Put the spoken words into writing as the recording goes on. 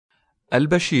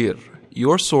Al-Bashir,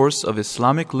 your source of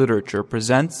Islamic literature,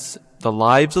 presents The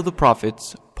Lives of the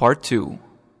Prophets, Part 2.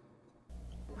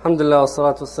 Alhamdulillah,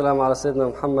 wassalatu wassalamu ala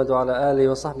Sayyidina Muhammad wa ala alihi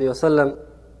wa sahbihi wa sallam.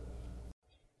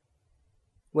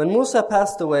 When Musa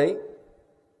passed away,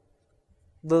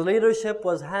 the leadership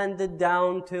was handed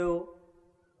down to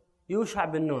Yusha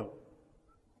bin Nun.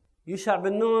 Yusha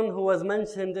bin Nun, who was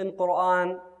mentioned in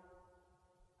Quran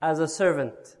as a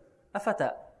servant, a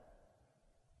fata.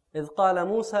 إذ قال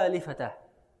موسى لفتاه.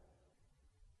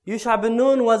 Yusha bin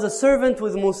Nun was a servant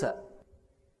with Musa.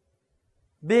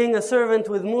 Being a servant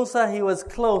with Musa, he was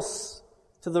close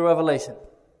to the revelation,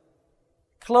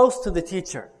 close to the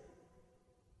teacher.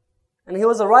 And he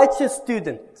was a righteous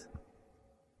student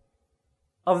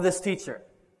of this teacher.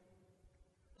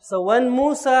 So when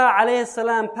Musa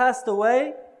alayhi passed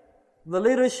away, the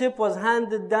leadership was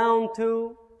handed down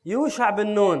to Yusha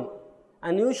bin Nun.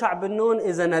 And Yusha bin Nun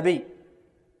is a Nabi.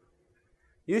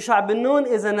 Yusha bin Nun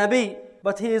is a Nabi,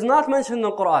 but he is not mentioned in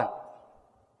the Quran.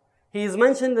 He is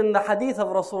mentioned in the hadith of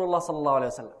Rasulullah sallallahu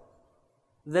alaihi wasallam.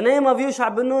 The name of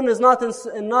Yusha bin Nun is not in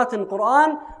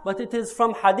Quran, but it is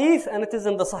from hadith and it is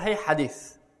in the Sahih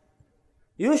hadith.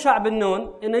 Yusha bin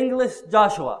Nun, in English,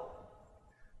 Joshua.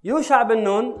 Yusha bin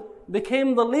Nun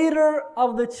became the leader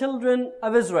of the children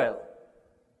of Israel.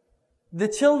 The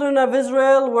children of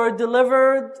Israel were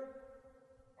delivered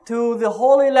to the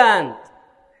Holy Land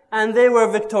and they were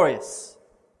victorious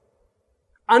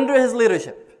under his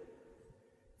leadership.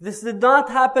 This did not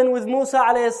happen with Musa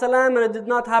alayhi salam, and it did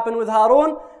not happen with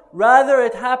Harun. Rather,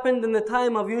 it happened in the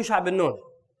time of Yusha bin Nun.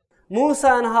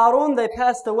 Musa and Harun, they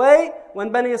passed away when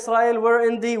Bani Israel were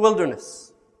in the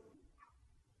wilderness.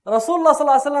 Rasulullah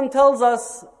sallallahu alaihi wasallam tells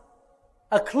us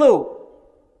a clue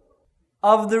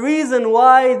of the reason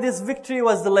why this victory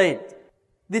was delayed.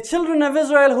 The children of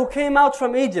Israel who came out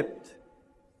from Egypt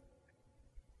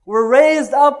were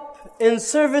raised up in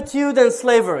servitude and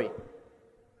slavery.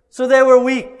 So they were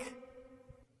weak.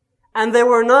 And they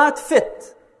were not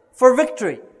fit for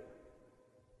victory.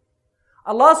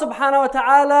 Allah subhanahu wa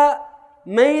ta'ala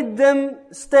made them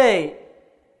stay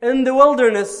in the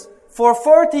wilderness for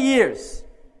 40 years.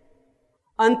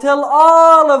 Until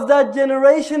all of that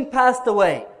generation passed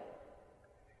away.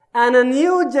 And a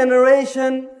new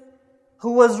generation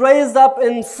who was raised up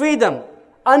in freedom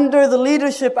under the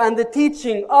leadership and the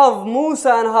teaching of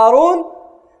Musa and Harun,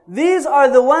 these are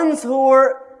the ones who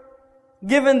were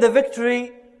given the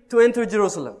victory to enter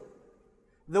Jerusalem.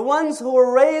 The ones who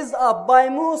were raised up by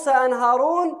Musa and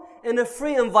Harun in a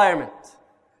free environment.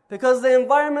 Because the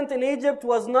environment in Egypt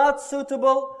was not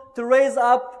suitable to raise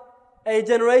up a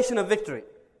generation of victory.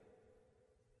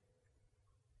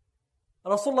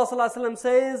 Rasulullah sallallahu alaihi wasallam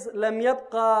says, لم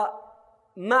يبقى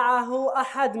معه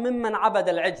أحد ممن عبد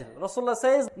العجل. Rasulullah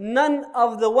says, none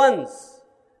of the ones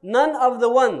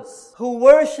who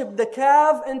worshipped the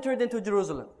calf entered into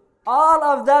Jerusalem. All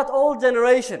of that old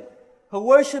generation who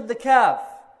worshipped the calf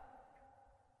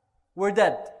were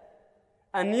dead.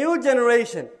 A new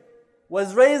generation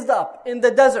was raised up in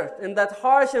the desert, in that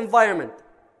harsh environment,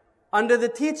 under the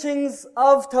teachings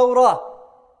of Torah,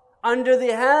 under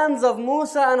the hands of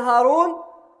Musa and Harun.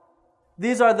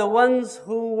 These are the ones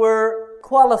who were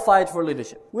qualified for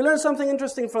leadership. We learn something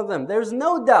interesting from them. There's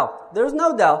no doubt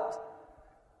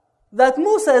that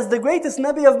Musa is the greatest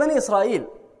Nabi of Bani Israel.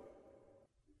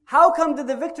 How come did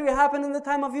the victory happen in the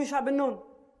time of Yusha bin Nun?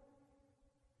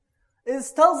 It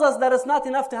tells us that it's not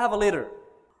enough to have a leader.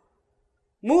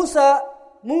 Musa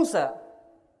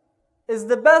is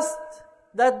the best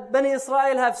that Bani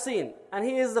Israel have seen, and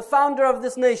he is the founder of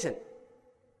this nation.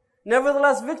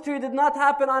 Nevertheless, victory did not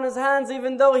happen on his hands,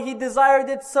 even though he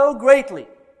desired it so greatly.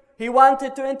 He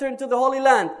wanted to enter into the Holy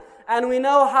Land. And we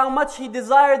know how much he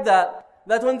desired that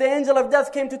when the angel of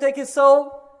death came to take his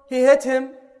soul, he hit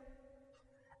him.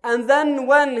 And then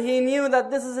when he knew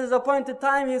that this is his appointed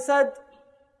time, he said,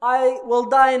 I will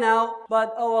die now,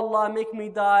 but oh Allah, make me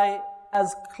die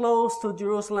as close to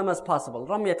Jerusalem as possible.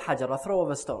 Ramyat hajar, a throw of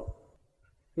a stone.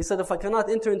 He said, if I cannot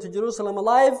enter into Jerusalem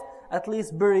alive, at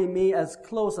least bury me as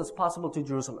close as possible to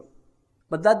Jerusalem.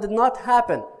 But that did not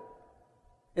happen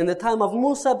in the time of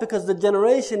Musa, because the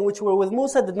generation which were with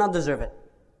Musa did not deserve it.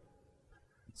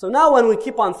 So now when we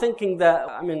keep on thinking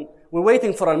that, we're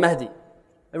waiting for Al-Mahdi.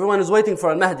 Everyone is waiting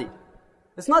for Al-Mahdi.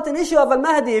 It's not an issue of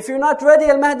Al-Mahdi. If you're not ready,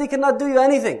 Al-Mahdi cannot do you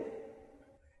anything.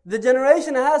 The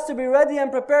generation has to be ready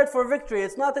and prepared for victory.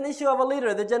 It's not an issue of a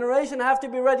leader. The generation have to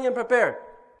be ready and prepared.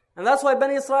 And that's why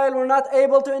Bani Israel were not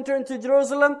able to enter into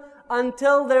Jerusalem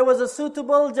until there was a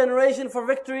suitable generation for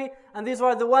victory. And these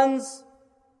were the ones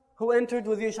who entered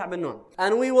with Yusha bin Nun.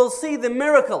 And we will see the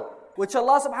miracle which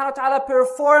Allah subhanahu wa ta'ala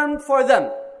performed for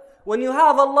them when you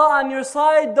have Allah on your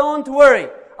side, don't worry.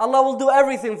 Allah will do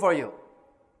everything for you.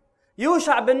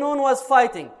 Yusha bin Nun was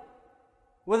fighting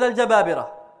with Al-Jababira.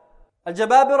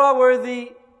 Al-Jababira were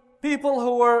the people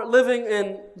who were living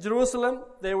in Jerusalem.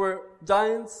 They were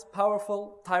giants,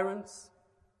 powerful tyrants.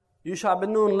 Yusha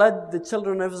bin Nun led the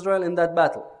children of Israel in that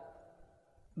battle.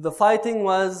 The fighting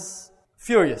was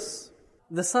furious.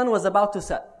 The sun was about to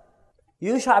set.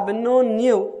 Yusha bin Nun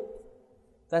knew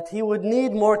that he would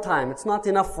need more time. It's not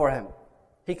enough for him.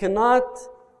 He cannot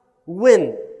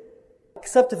win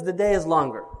except if the day is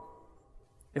longer.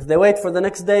 If they wait for the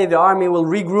next day, the army will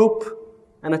regroup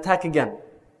and attack again.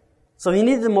 So he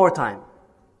needed more time.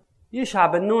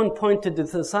 Yusha bin Nun pointed to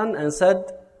the sun and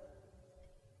said,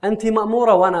 "Anti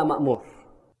ma'mura wa ana ma'mur."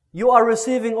 You are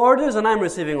receiving orders and I'm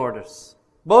receiving orders.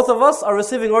 Both of us are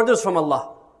receiving orders from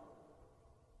Allah.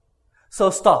 So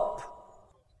stop.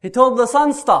 He told the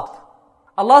sun, stop.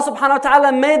 Allah subhanahu wa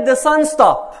ta'ala made the sun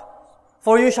stop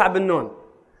for Yusha bin Nun.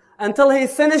 Until he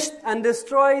finished and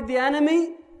destroyed the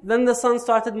enemy, then the sun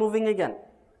started moving again.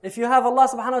 If you have Allah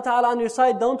subhanahu wa ta'ala on your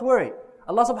side, don't worry.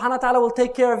 Allah subhanahu wa ta'ala will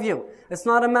take care of you. It's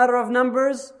not a matter of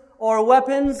numbers or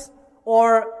weapons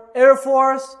or air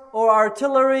force or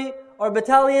artillery or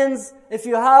battalions. If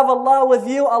you have Allah with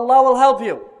you, Allah will help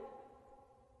you.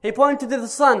 He pointed to the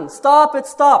sun. Stop, it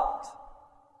stopped.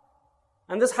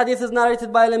 And this hadith is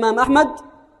narrated by Imam Ahmad.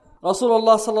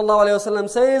 Rasulullah sallallahu alayhi wa sallam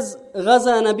says,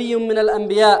 غَزَى نَبِيٌّ مِّنَ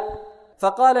الْأَنْبِيَاءِ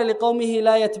فقال لقومه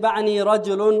لا يتبعني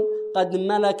رجل قد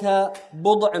ملك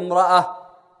بضع امرأة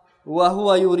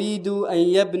وهو يريد أن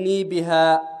يبني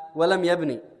بها ولم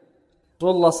يبني.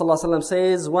 Rasulullah sallallahu alayhi wa sallam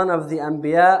says, one of the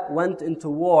Anbiya went into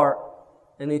war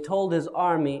and he told his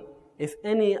army, if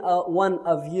any one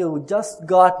of you just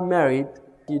got married,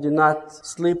 you did not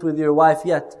sleep with your wife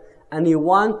yet, and you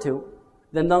want to,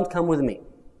 then don't come with me.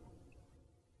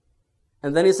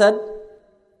 And then he said,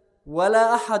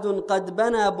 وَلَا أَحَدٌ قَدْ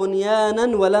بَنَى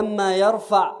بُنْيَانًا وَلَمَّا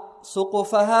يَرْفَعْ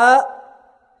سُقُفَهَا.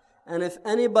 And if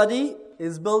anybody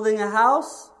is building a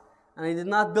house and he did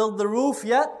not build the roof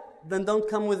yet, then don't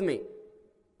come with me.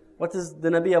 What is the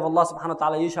Nabi of Allah subhanahu wa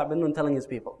ta'ala, Yusha bin Nun, telling his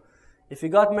people? If you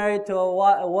got married to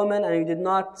a woman and you did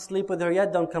not sleep with her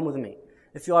yet, don't come with me.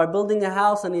 If you are building a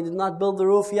house and you did not build the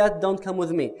roof yet, don't come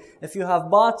with me. If you have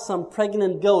bought some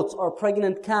pregnant goats or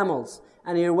pregnant camels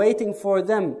and you're waiting for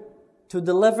them to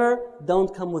deliver,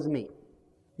 don't come with me.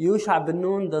 Yusha bin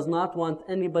Nun does not want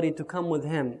anybody to come with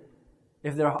him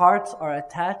if their hearts are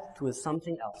attached with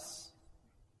something else.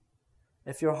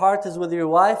 If your heart is with your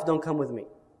wife, don't come with me.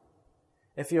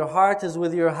 If your heart is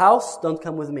with your house, don't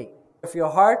come with me. If your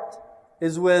heart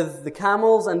is with the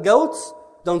camels and goats,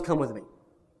 don't come with me.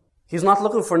 He's not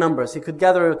looking for numbers. He could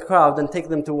gather a crowd and take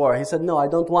them to war. He said, no, I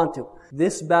don't want to.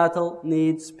 This battle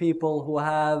needs people who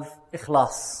have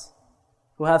ikhlas,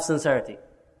 who have sincerity.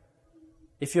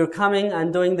 If you're coming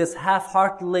and doing this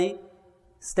half-heartedly,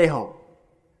 stay home.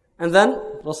 And then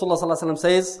Rasulullah ﷺ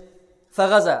says,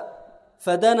 فَغَزَى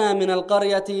فَدَنَى مِنَ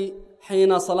الْقَرْيَةِ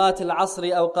حِينَ صَلَاةِ الْعَصْرِ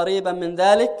أَوْ قَرِيبًا مِنْ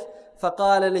ذَلِكَ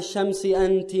فَقَالَ لِلشَّمْسِ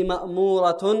أَنْتِ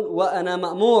مَأْمُورَةٌ وَأَنَا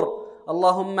مَأْمُورٌ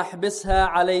اللهم احبسها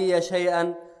علي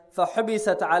شيئا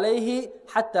فحبست عليه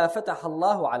حتى فتح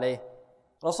الله عليه.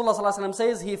 Rasulullah ﷺ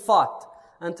says he fought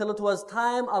until it was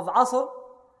time of Asr,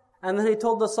 and then he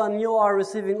told the sun, you are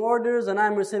receiving orders and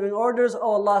I'm receiving orders.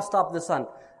 Oh Allah, stop the sun.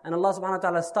 And Allah subhanahu wa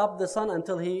ta'ala stopped the sun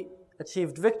until he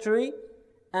achieved victory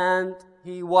and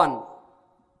he won.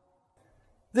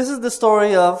 This is the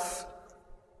story of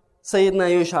Sayyidina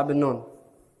Yusha bin Nun.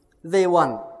 They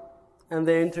won and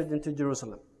they entered into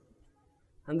Jerusalem.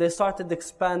 And they started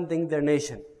expanding their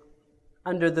nation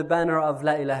under the banner of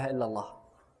La ilaha illallah.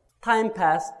 Time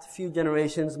passed, a few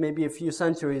generations, maybe a few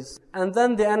centuries. And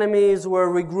then the enemies were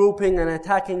regrouping and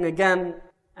attacking again.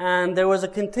 And there was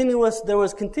continuous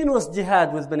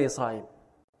jihad with Bani Israel.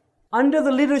 Under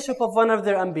the leadership of one of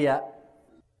their Anbiya,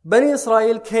 Bani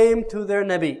Israel came to their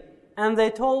Nabi. And they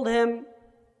told him,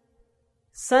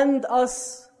 send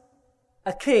us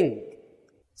a king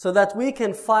so that we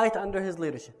can fight under his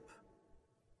leadership.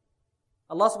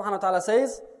 Allah subhanahu wa ta'ala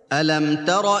says, أَلَمْ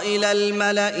تَرَ إِلَى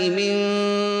الْمَلَإِ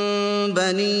مِنْ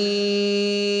بَنِي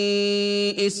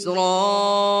إِسْرَائِيلَ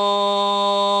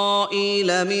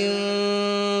مِنْ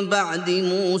بَعْدِ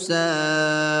مُوسَى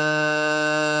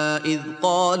إِذْ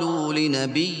قَالُوا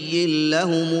لِنَبِيٍّ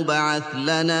لَهُ مُبْعَثْ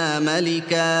لَنَا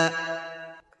مَلِكًا.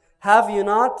 Have you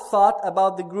not thought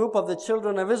about the group of the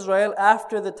children of Israel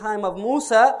after the time of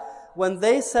Musa, when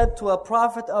they said to a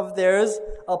prophet of theirs,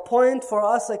 appoint for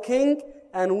us a king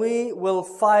and we will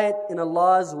fight in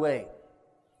Allah's way.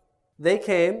 They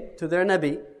came to their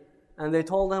Nabi and they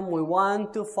told him, we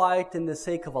want to fight in the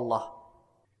sake of Allah.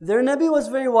 Their Nabi was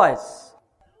very wise.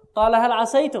 قال هل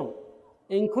عسيتم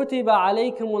إن كتب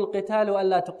عليكم القتال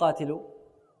ألا تقاتلوا.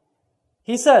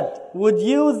 He said, would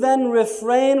you then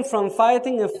refrain from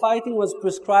fighting if fighting was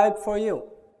prescribed for you?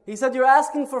 He said, you're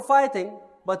asking for fighting,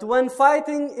 but when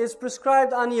fighting is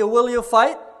prescribed on you, will you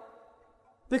fight?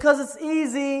 Because it's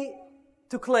easy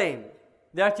to claim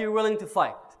that you're willing to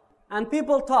fight. And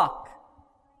people talk,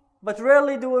 but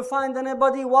rarely do we find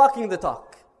anybody walking the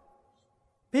talk.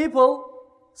 People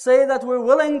say that we're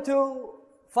willing to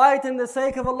fight in the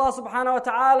sake of Allah subhanahu wa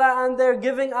ta'ala, and they're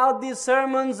giving out these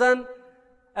sermons and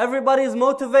everybody's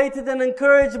motivated and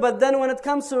encouraged, but then when it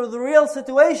comes to the real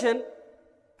situation,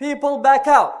 people back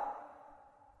out.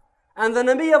 And the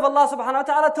Nabi of Allah subhanahu wa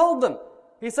ta'ala told them,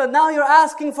 he said, now you're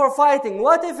asking for fighting.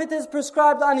 What if it is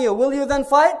prescribed on you? Will you then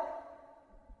fight?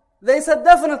 They said,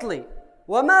 definitely.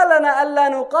 وَمَا لَنَا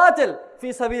أَلَّا نُقَاتِلْ فِي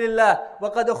سَبِيلِ اللَّهِ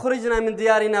وَقَدْ أُخْرِجْنَا مِنْ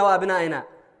دِيَارِنَا وَأَبْنَائِنَا.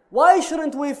 Why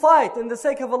shouldn't we fight in the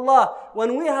sake of Allah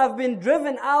when we have been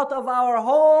driven out of our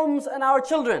homes and our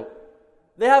children?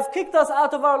 They have kicked us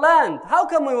out of our land. How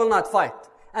come we will not fight?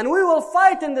 And we will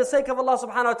fight in the sake of Allah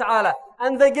subhanahu wa ta'ala.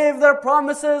 And they gave their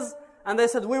promises and they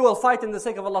said, we will fight in the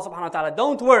sake of Allah subhanahu wa ta'ala.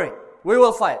 Don't worry, we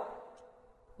will fight.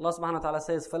 Allah subhanahu wa ta'ala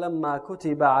says, فَلَمَّا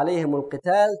كُتِبَ عَلَيْهِمُ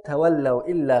الْقِتَالِ تَوَلَّوْا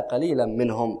إِلَّا قَلِيلًا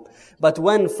مِّنْهُمْ. But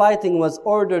when fighting was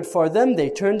ordered for them, they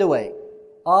turned away.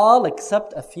 All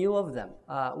except a few of them.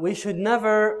 We should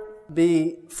never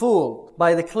be fooled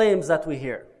by the claims that we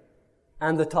hear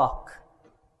and the talk.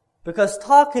 Because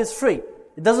talk is free.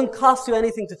 It doesn't cost you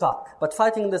anything to talk. But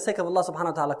fighting in the sake of Allah subhanahu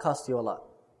wa ta'ala costs you a lot.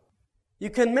 You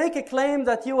can make a claim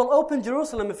that you will open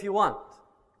Jerusalem if you want.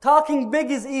 Talking big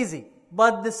is easy.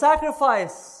 But the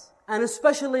sacrifice, and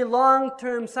especially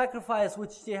long-term sacrifice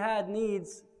which jihad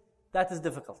needs, that is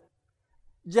difficult.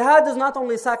 Jihad is not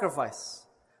only sacrifice,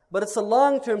 but it's a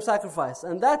long-term sacrifice.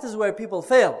 And that is where people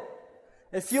fail.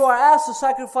 If you are asked to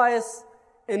sacrifice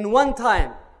in one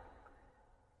time,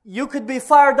 you could be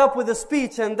fired up with a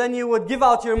speech and then you would give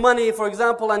out your money, for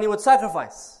example, and you would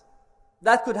sacrifice.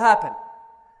 That could happen.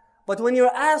 But when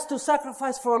you're asked to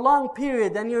sacrifice for a long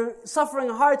period and you're suffering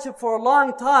hardship for a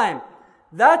long time,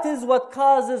 that is what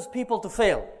causes people to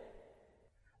fail.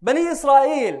 Bani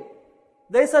Israel,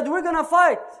 they said, we're going to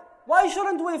fight. Why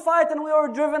shouldn't we fight? And we were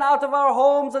driven out of our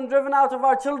homes and driven out of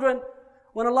our children.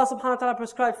 When Allah subhanahu wa ta'ala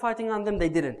prescribed fighting on them, they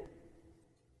didn't.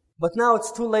 But now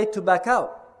it's too late to back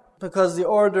out, because the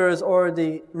order is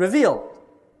already revealed.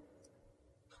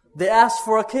 They asked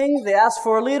for a king, they asked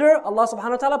for a leader, Allah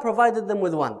subhanahu wa ta'ala provided them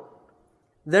with one.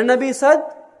 Their Nabi said,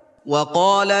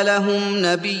 وقال لهم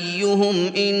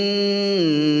نبيهم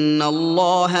إن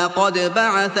الله قد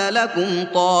بعث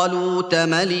لكم طالوت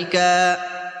ملكا.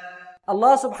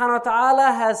 Allah subhanahu wa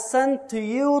ta'ala has sent to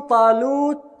you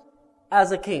Talut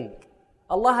as a king.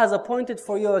 Allah has appointed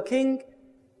for you a king,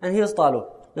 and he is Talut.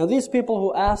 Now these people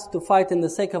who asked to fight in the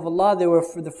sake of Allah, they were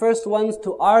the first ones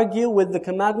to argue with the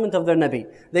commandment of their Nabi.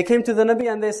 They came to the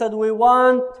Nabi and they said, we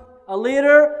want a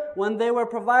leader. When they were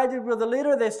provided with a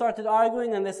leader, they started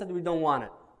arguing and they said, we don't want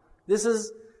it.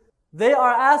 They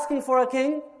are asking for a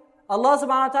king. Allah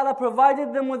subhanahu wa ta'ala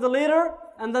provided them with a leader,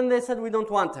 and then they said, we don't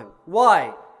want him.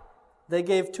 Why? They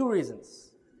gave two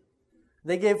reasons.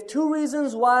 They gave two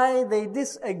reasons why they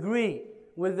disagree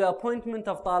with the appointment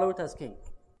of Talut as king.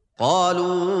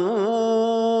 قالوا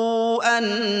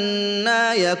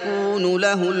أَنَّى يَكُونُ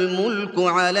لَهُ الْمُلْكُ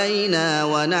عَلَيْنَا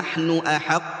وَنَحْنُ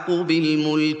أَحَقُّ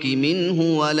بِالْمُلْكِ مِنْهُ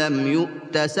وَلَمْ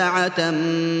يُؤْتَ سَعَةً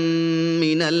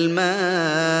مِنَ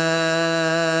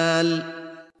الْمَالِ.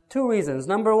 Two reasons.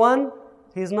 Number one,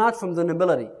 he's not from the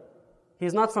nobility.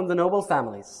 He's not from the noble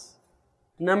families.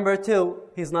 Number two,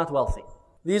 he's not wealthy.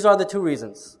 These are the two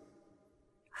reasons.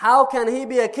 How can he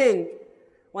be a king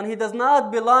when he does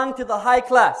not belong to the high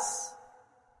class?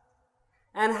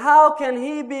 And how can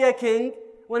he be a king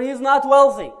when he's not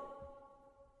wealthy?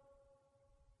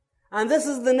 And this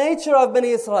is the nature of Bani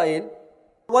Israel.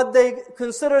 What they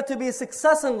consider to be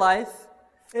success in life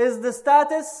is the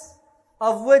status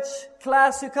of which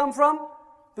class you come from,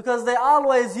 because they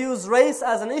always use race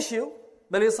as an issue.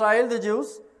 Bani Israel, the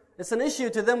Jews, it's an issue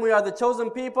to them. We are the chosen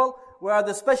people, we are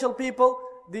the special people,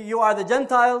 you are the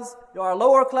Gentiles, you are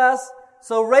lower class.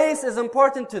 So race is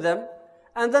important to them.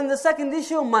 And then the second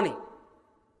issue, money.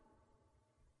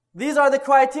 These are the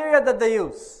criteria that they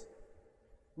use.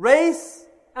 Race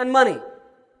and money.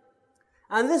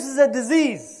 And this is a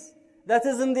disease that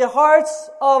is in the hearts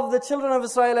of the children of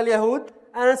Israel al-Yahud.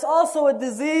 And it's also a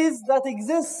disease that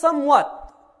exists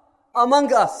somewhat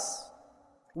among us.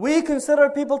 We consider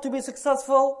people to be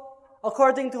successful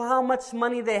according to how much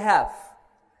money they have.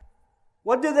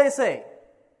 What do they say?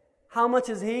 How much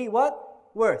is he, what?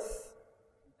 Worth.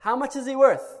 How much is he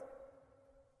worth?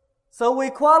 So we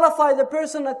qualify the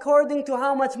person according to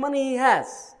how much money he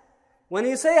has. When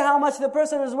you say how much the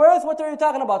person is worth, what are you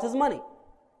talking about? His money.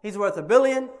 He's worth $1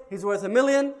 billion, he's worth $1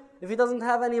 million. If he doesn't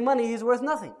have any money, he's worth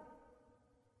nothing.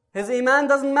 His iman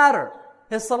doesn't matter.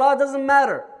 His salah doesn't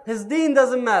matter. His deen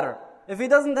doesn't matter. If he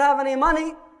doesn't have any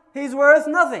money, he's worth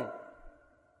nothing.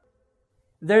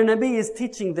 Their Nabi is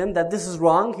teaching them that this is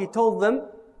wrong. He told them,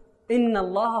 إِنَّ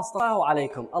اللَّهَ اصْطَفَاهُ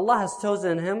عَلَيْكُمْ. Allah has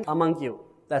chosen him among you.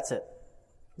 That's it.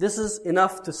 This is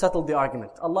enough to settle the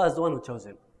argument. Allah is the one who chose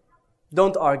him.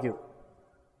 Don't argue.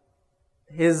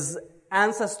 His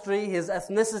ancestry, his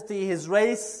ethnicity, his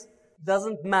race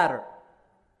doesn't matter.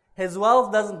 His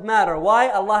wealth doesn't matter. Why?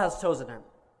 Allah has chosen him.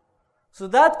 So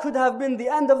that could have been the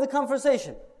end of the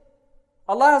conversation.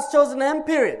 Allah has chosen him,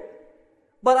 period.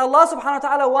 But Allah subhanahu wa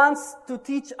ta'ala wants to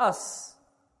teach us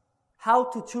how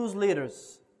to choose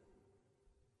leaders.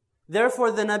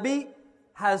 Therefore, the Nabi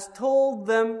has told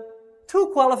them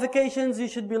 2 qualifications you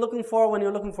should be looking for when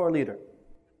you're looking for a leader.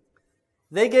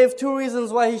 They gave 2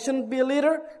 reasons why he shouldn't be a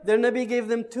leader. Their Nabi gave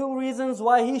them 2 reasons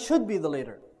why he should be the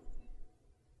leader.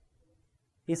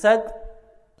 He said,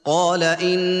 قال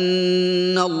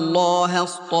إن الله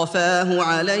اصطفاه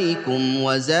عليكم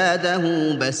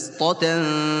وزاده بسطة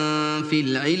في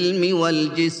العلم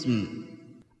والجسم.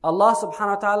 Allah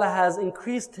subhanahu wa ta'ala has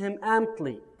increased him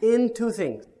amply in 2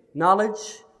 things,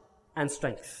 knowledge and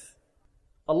strength.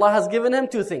 Allah has given him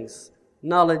 2 things,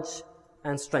 knowledge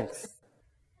and strength.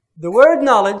 The word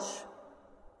knowledge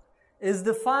is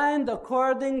defined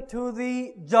according to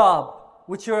the job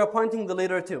which you're appointing the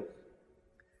leader to.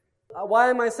 Why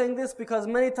am I saying this? Because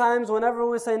many times whenever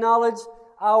we say knowledge,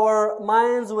 our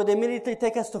minds would immediately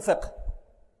take us to fiqh.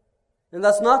 And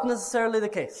that's not necessarily the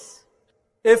case.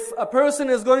 If a person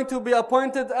is going to be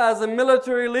appointed as a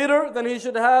military leader, then he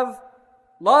should have a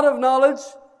lot of knowledge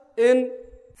in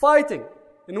fighting,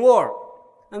 in war.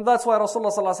 And that's why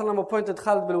Rasulullah ﷺ appointed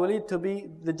Khalid bin Walid to be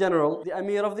the general, the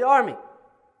Amir of the army.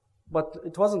 But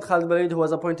it wasn't Khalid bin Walid who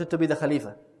was appointed to be the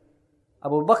Khalifa.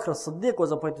 Abu Bakr as-Siddiq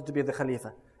was appointed to be the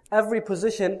Khalifa. Every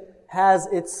position has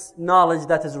its knowledge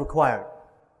that is required.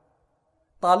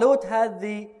 Talut had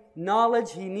the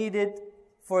knowledge he needed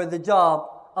for the job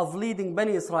of leading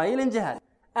Bani Israel in jihad.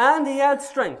 And he had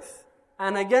strength.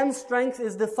 And again, strength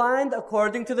is defined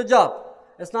according to the job.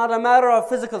 It's not a matter of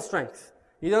physical strength.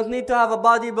 You don't need to have a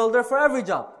bodybuilder for every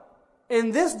job.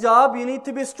 In this job, you need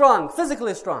to be strong,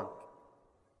 physically strong.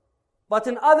 But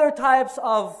in other types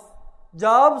of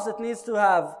jobs, it needs to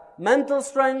have mental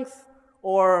strength,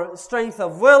 or strength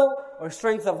of will, or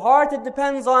strength of heart. It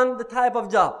depends on the type of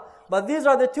job. But these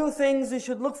are the 2 things you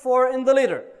should look for in the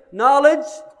leader. Knowledge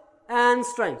and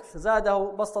strength.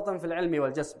 زَادَهُ بَسْطَةً فِي الْعِلْمِ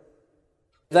وَالْجَسْمِ.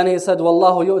 Then he said,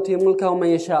 وَاللَّهُ يُؤْتِي مُلْكَهُ مَنْ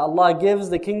يَشَاءُ. Allah gives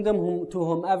the kingdom to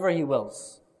whomever He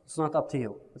wills. It's not up to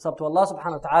you. It's up to Allah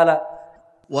subhanahu wa ta'ala.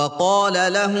 وقال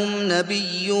لهم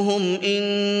نبيهم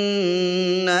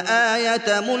إن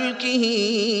آية ملكه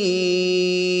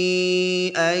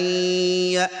أن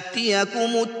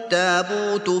يأتيكم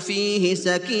التابوت فيه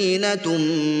سكينة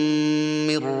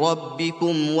من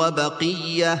ربكم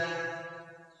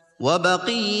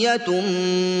وبقية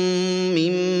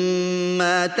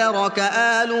مما ترك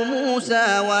آل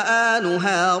موسى وآل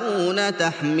هارون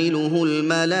تحمله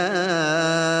الملائكة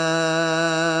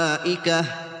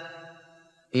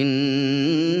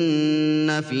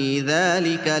إن في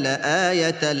ذلك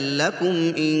لآية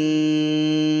لكم إن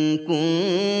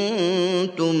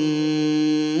كنتم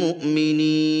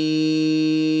مؤمنين.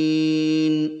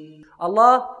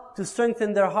 Allah, to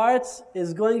strengthen their hearts,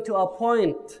 is going to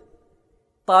appoint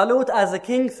Talut as a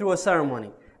king through a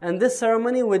ceremony. And this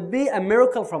ceremony would be a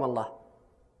miracle from Allah.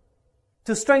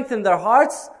 To strengthen their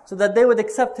hearts so that they would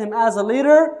accept him as a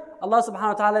leader, Allah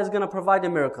subhanahu wa ta'ala is going to provide a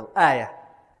miracle. Ayah.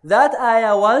 That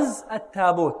ayah was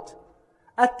At-Tabut.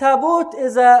 At-Tabut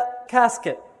is a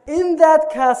casket. In that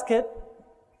casket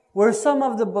were some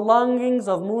of the belongings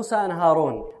of Musa and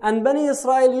Harun. And Bani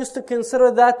Israel used to consider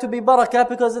that to be barakah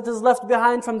because it is left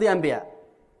behind from the Anbiya.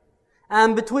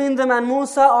 And between them and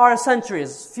Musa are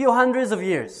centuries, few hundreds of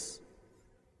years.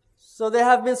 So they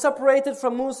have been separated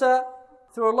from Musa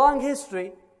through a long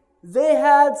history. They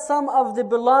had some of the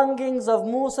belongings of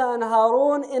Musa and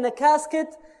Harun in a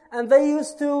casket, and they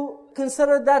used to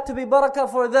consider that to be barakah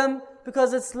for them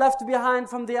because it's left behind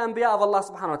from the Anbiya of Allah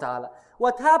subhanahu wa ta'ala.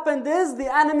 What happened is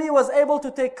the enemy was able to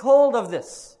take hold of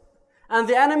this. And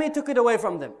the enemy took it away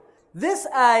from them. This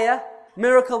ayah,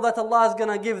 miracle that Allah is going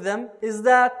to give them, is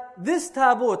that this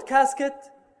tabut, casket,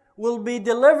 will be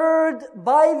delivered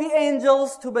by the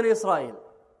angels to Bani Israel.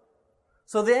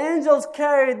 So the angels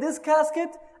carried this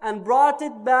casket and brought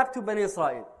it back to Bani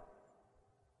Israel.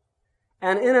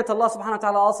 And in it, Allah subhanahu wa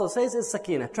ta'ala also says, is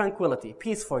sakina, tranquility,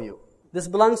 peace for you. This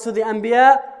belongs to the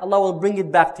anbiya, Allah will bring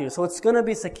it back to you. So it's going to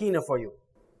be sakina for you.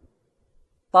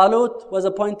 Talut was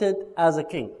appointed as a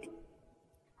king.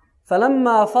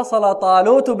 فَلَمَّا فَصَلَ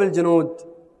طَالُوتُ بِالْجُنُودِ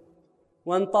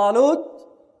When Talut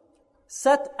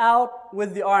set out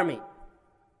with the army,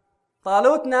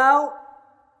 Talut now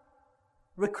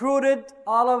recruited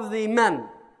all of the men.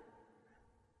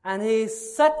 And he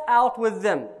set out with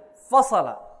them.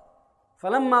 فَصَلَ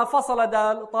فَلَمَّا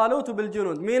فَصَلَ طَالُوتُ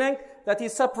بِالْجُنُودِ Meaning that he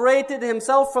separated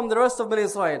himself from the rest of Bani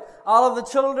Israel. All of the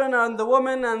children and the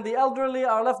women and the elderly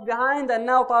are left behind, and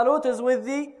now Talut is with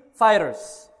the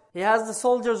fighters. He has the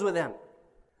soldiers with him.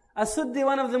 As-Suddi,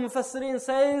 one of the Mufassirin,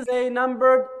 says they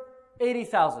numbered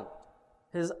 80,000.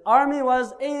 His army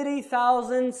was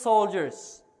 80,000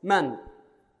 soldiers, men.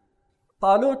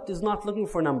 Talut is not looking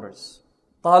for numbers.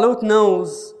 Talut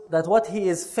knows that what he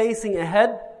is facing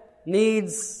ahead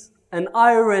needs an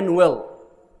iron will.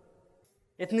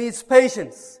 It needs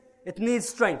patience. It needs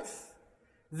strength.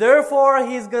 Therefore,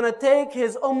 he's going to take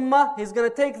his ummah, he's going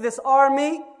to take this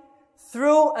army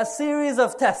through a series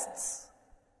of tests.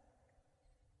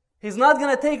 He's not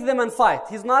going to take them and fight.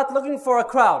 He's not looking for a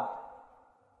crowd.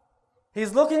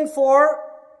 He's looking for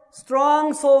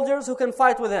strong soldiers who can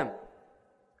fight with him.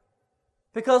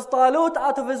 Because Talut,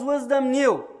 out of his wisdom,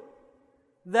 knew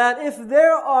that if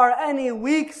there are any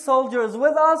weak soldiers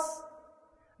with us,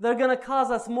 they're going to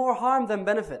cause us more harm than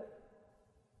benefit.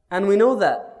 And we know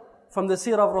that from the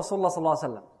seerah of Rasulullah sallallahu alaihi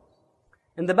wasallam.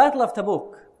 In the Battle of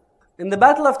Tabuk,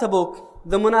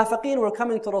 the munafiqeen were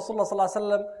coming to Rasulullah sallallahu alaihi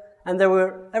wasallam, and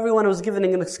everyone was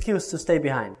giving an excuse to stay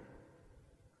behind.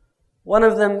 One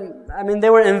of them, they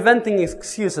were inventing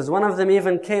excuses. One of them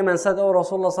even came and said, "Oh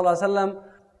Rasulullah sallallahu alaihi wasallam,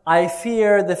 I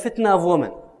fear the fitna of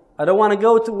women. I don't want to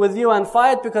go with you and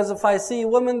fight because if I see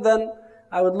women, then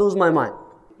I would lose my mind."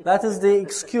 That is the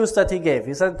excuse that he gave.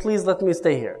 He said, "Please let me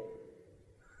stay here."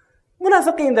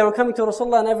 Munafiqeen, they were coming to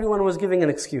Rasulullah and everyone was giving an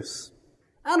excuse.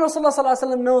 And Rasulullah sallallahu alaihi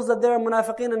wasallam knows that there are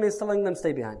munafiqeen and he's telling them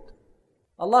stay behind.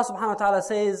 Allah subhanahu wa ta'ala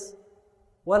says,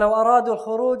 وَلَوْ أَرَادُوا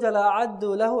الْخُرُوجَ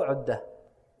لَأَعَدُّوا لَهُ عُدَّةً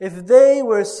If they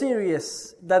were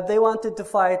serious that they wanted to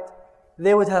fight,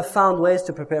 they would have found ways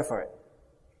to prepare for it.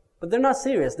 But they're not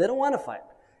serious. They don't want to fight.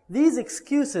 These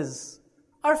excuses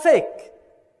are fake.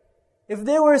 If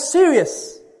they were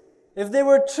serious, if they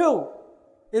were true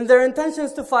in their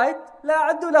intentions to fight,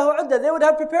 لَا عَدُّوا لَهُ عُدَّةً They would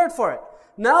have prepared for it.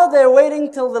 Now they're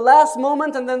waiting till the last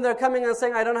moment and then they're coming and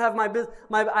saying,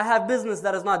 I have business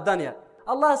that is not done yet.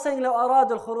 Allah is saying, لَوْ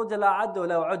أَرَادُوا الْخُرُوجَ لَا عَدُّوا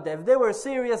لَهُ عُدَّةً If they were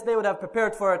serious, they would have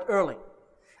prepared for it early.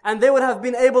 And they would have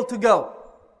been able to go.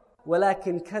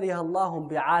 وَلَكِنْ كَرِهَ اللَّهُمْ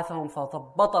بِعَاثَهُمْ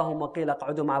فَثَبَّطَهُمْ وَقِيلَ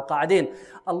قَعُدُوا مَعَ الْقَاعِدِينَ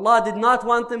Allah did not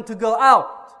want them to go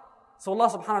out. So Allah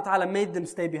subhanahu wa ta'ala made them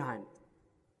stay behind.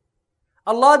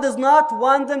 Allah does not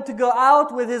want them to go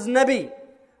out with His Nabi.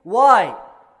 Why?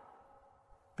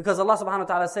 Because Allah subhanahu wa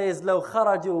ta'ala says, لَوْ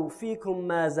خَرَجُوا فِيكُمْ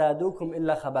مَا زَادُوكُمْ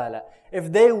إِلَّا خَبَالًا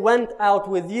If they went out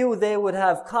with you, they would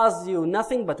have caused you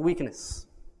nothing but weakness.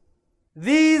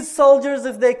 These soldiers,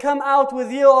 if they come out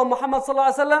with you, O Muhammad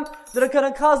sallallahu alaihi wasallam, they're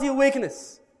going to cause you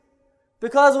weakness.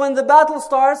 Because when the battle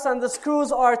starts and the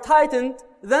screws are tightened,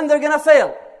 then they're going to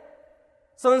fail.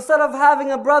 So instead of having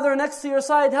a brother next to your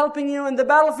side helping you in the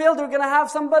battlefield, you're going to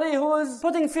have somebody who is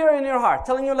putting fear in your heart,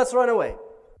 telling you, let's run away.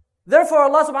 Therefore,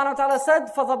 Allah subhanahu wa ta'ala said,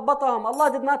 فَثَبَّطَهُمْ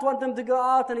Allah did not want them to go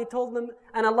out, and He told them,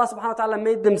 and Allah subhanahu wa ta'ala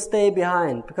made them stay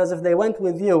behind. Because if they went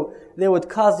with you, they would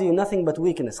cause you nothing but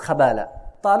weakness, خَبَالًا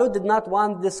Talut did not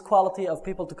want this quality of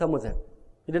people to come with him.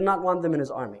 He did not want them in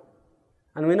his army.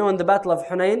 And we know in the Battle of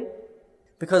Hunayn,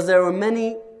 because there were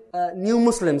many new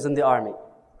Muslims in the army,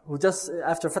 who just,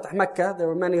 after Fatah Mecca, there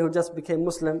were many who just became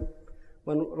Muslim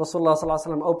when Rasulullah sallallahu alaihi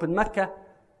wasallam opened Mecca.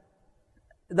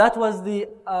 That was the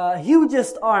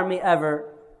hugest army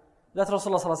ever that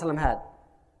Rasulullah sallallahu alaihi wasallam had.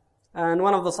 And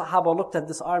one of the Sahaba looked at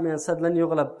this army and said, لن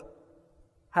يغلب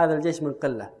هذا الجيش من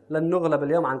قلة لن نغلب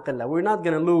اليوم عن قلة We're not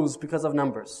going to lose because of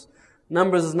numbers.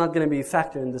 Numbers is not going to be a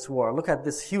factor in this war. Look at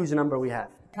this huge number we have.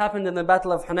 It happened in the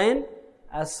Battle of Hunayn.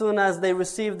 As soon as they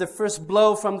received the first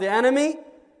blow from the enemy,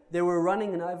 they were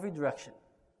running in every direction.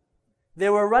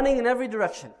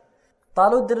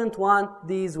 Talut didn't want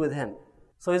these with him.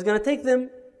 So he's going to take them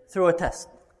through a test.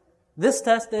 This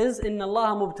test is, إِنَّ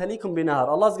اللَّهَ مُبْتَلِيكُمْ بِنَهَرٍ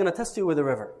Allah is going to test you with a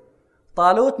river.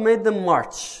 Talut made them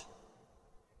march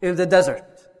in the desert.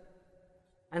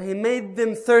 And he made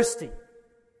them thirsty,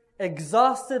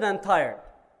 exhausted and tired.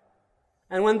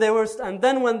 And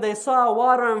then when they saw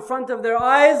water in front of their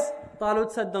eyes,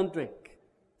 Talut said, don't drink.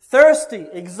 Thirsty,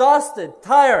 exhausted,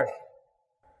 tired.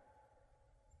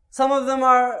 Some of them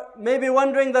are maybe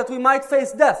wondering that we might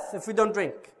face death if we don't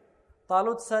drink.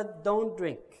 Talut said, don't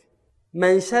drink.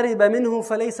 مَنْ شَرِبَ مِنْهُ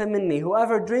فَلَيْسَ مِنِّي.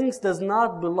 Whoever drinks does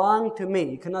not belong to me.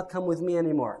 You cannot come with me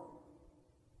anymore.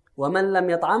 وَمَنْ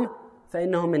لَمْ يَطْعَمْهُ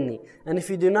فَإِنَّهُ مِنِّي. And if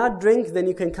you do not drink, then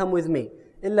you can come with me.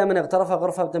 إِلَّا مَنْ اغْتَرَفَ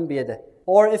غَرْفَةً بِيَدِهِ.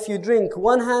 Or if you drink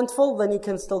one handful, then you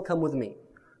can still come with me.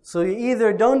 So you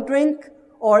either don't drink,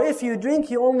 or if you drink,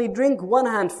 you only drink one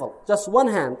handful. Just one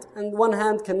hand. And one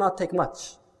hand cannot take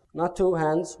much. Not two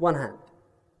hands, one hand.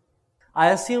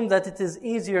 I assume that it is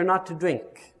easier not to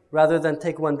drink rather than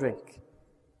take one drink.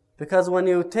 Because when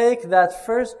you take that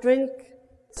first drink,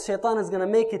 Shaitan is going to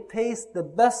make it taste the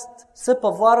best sip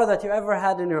of water that you ever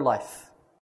had in your life.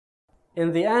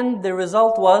 In the end, the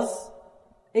result was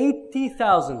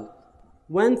 80,000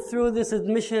 went through this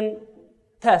admission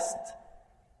test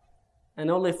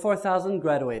and only 4,000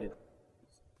 graduated.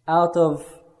 Out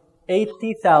of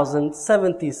 80,000,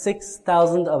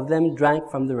 76,000 of them drank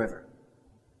from the river.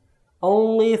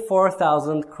 Only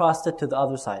 4,000 crossed it to the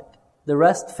other side. The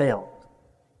rest failed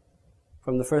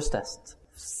from the first test.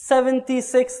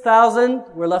 76,000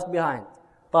 were left behind.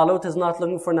 Talut is not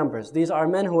looking for numbers. These are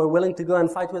men who are willing to go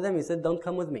and fight with him. He said, don't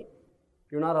come with me.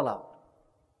 You're not allowed.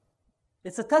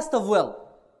 It's a test of will.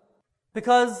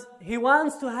 Because he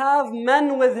wants to have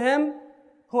men with him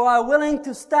who are willing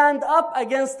to stand up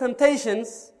against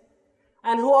temptations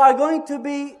and who are going to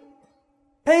be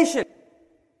patient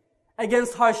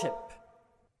against hardship.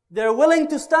 They're willing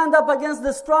to stand up against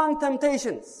the strong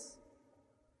temptations.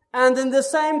 And in the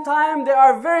same time, they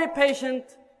are very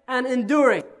patient and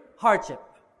enduring hardship.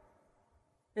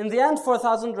 In the end,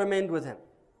 4,000 remained with him.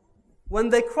 When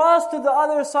they crossed to the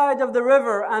other side of the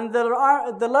river and the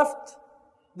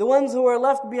ones who were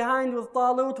left behind with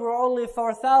Talut were only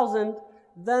 4,000,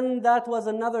 then that was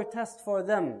another test for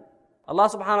them. Allah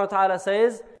subhanahu wa ta'ala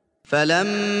says,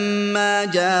 فَلَمَّا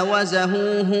جَاوَزَهُ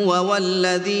هُوَ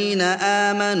وَالَّذِينَ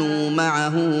آمَنُوا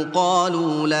مَعَهُ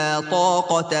قَالُوا لَا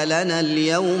طَاقَةَ لَنَا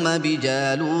الْيَوْمَ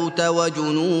بِجَالُوتَ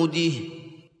وَجُنُودِهِ.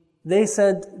 They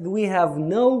said, we have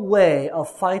no way of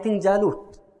fighting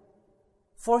Jalut.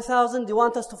 4,000, do you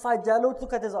want us to fight Jalut?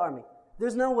 Look at his army.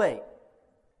 There's no way.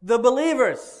 The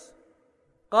believers,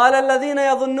 قَالَ الَّذِينَ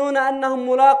يَظُنُّونَ أَنَّهُمْ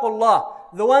مُلَاقُوا اللَّهِ.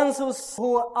 The ones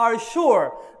who are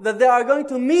sure that they are going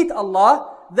to meet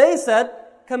Allah, they said,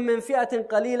 كَمْ مِنْ فِئَةٍ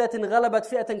قَلِيلَةٍ غَلَبَتْ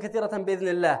فِئَةً كَثِيرَةً بِإِذْنِ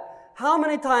اللَّهِ. How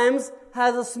many times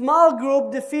has a small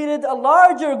group defeated a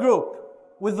larger group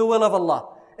with the will of Allah?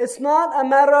 It's not a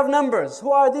matter of numbers.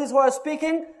 Who are these who are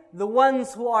speaking? The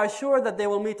ones who are sure that they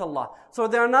will meet Allah. So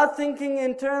they're not thinking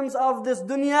in terms of this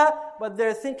dunya, but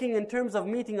they're thinking in terms of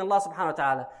meeting Allah subhanahu wa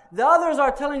ta'ala. The others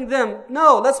are telling them,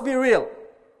 no, let's be real.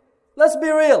 Let's be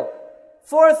real.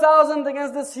 4,000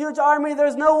 against this huge army,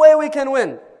 there's no way we can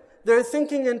win. They're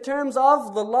thinking in terms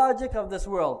of the logic of this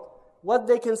world. What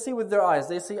they can see with their eyes.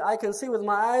 They see, I can see with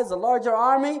my eyes a larger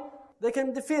army, they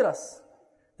can defeat us.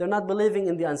 They're not believing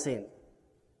in the unseen.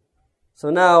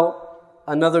 So now,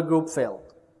 another group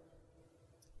failed.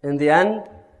 In the end,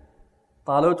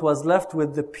 Talut was left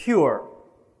with the pure,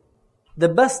 the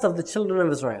best of the children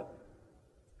of Israel.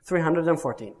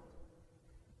 314.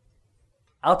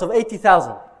 Out of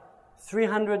 80,000,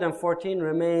 314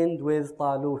 remained with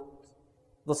Talut.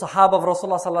 The Sahaba of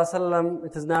Rasulullah sallallahu alaihi wasallam,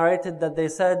 it is narrated that they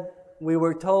said, we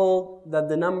were told that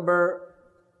the number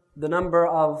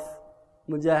of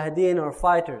mujahideen or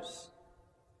fighters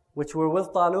which were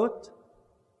with Talut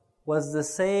was the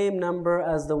same number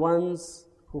as the ones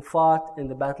who fought in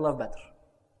the Battle of Badr.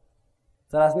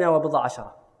 310.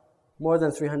 More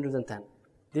than 310.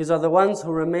 These are the ones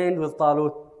who remained with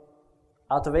Talut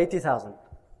out of 80,000.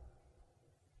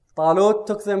 Talut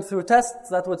took them through tests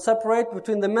that would separate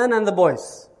between the men and the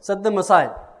boys. Set them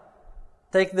aside.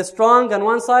 Take the strong on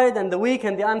one side and the weak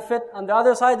and the unfit on the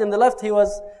other side. In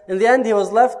the end he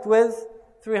was left with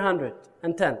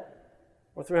 310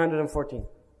 or 314.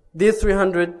 These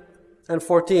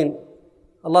 314,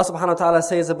 Allah subhanahu wa ta'ala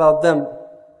says about them,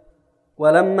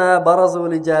 وَلَمَّا بَرَزُوا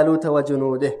لِجَالُوتَ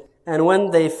وَجُنُودِهِ. And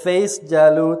when they faced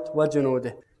Jalut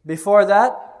وَجُنُودِهِ. Before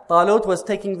that, Talut was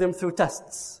taking them through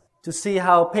tests to see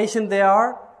how patient they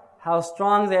are, how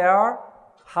strong they are,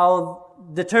 how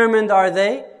determined are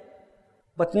they.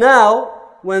 But now,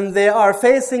 when they are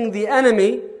facing the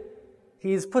enemy,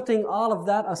 He's putting all of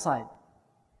that aside.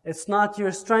 It's not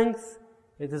your strength,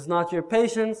 it is not your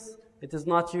patience, it is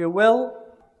not your will.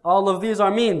 All of these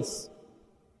are means.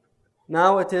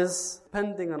 Now it is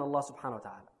depending on Allah subhanahu wa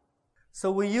ta'ala. So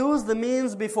we use the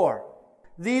means before.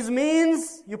 These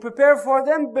means, you prepare for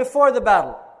them before the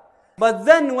battle. But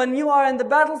then when you are in the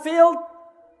battlefield,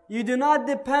 you do not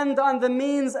depend on the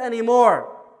means anymore.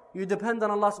 You depend on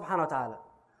Allah subhanahu wa ta'ala.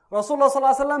 Rasulullah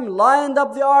sallallahu alaihi wasallam lined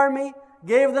up the army,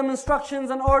 gave them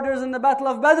instructions and orders in the Battle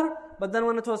of Badr, But then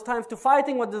when it was time to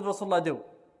fighting, what did Rasulullah do?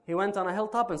 He went on a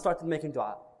hilltop and started making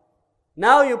dua.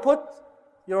 Now you put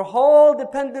your whole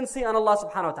dependency on Allah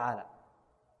subhanahu wa ta'ala.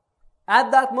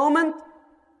 At that moment,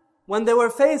 when they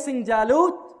were facing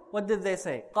Jalut, what did they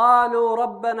say? قَالُوا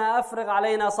رَبَّنَا أَفْرِغْ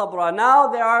عَلَيْنَا صَبْرًا. Now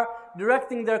they are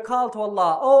directing their call to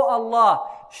Allah. Oh Allah,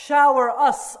 shower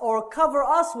us or cover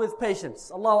us with patience.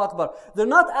 Allahu Akbar. They're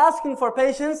not asking for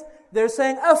patience. They're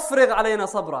saying, أَفْرِغْ عَلَيْنَا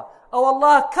صَبْرًا. Oh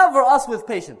Allah, cover us with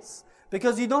patience.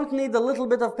 Because you don't need a little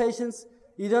bit of patience.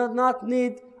 You do not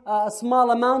need a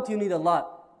small amount. You need a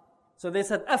lot. So they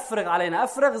said, أَفْرِغْ عَلَيْنَا.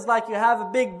 أَفْرِغ is like you have a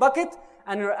big bucket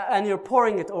and you're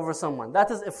pouring it over someone.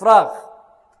 That is ifragh.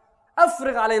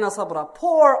 أَفْرِغْ عَلَيْنَا صَبْرًا.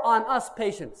 Pour on us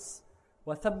patience.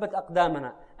 وَثَبَّتْ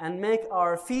أَقْدَامَنَا. And make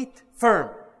our feet firm.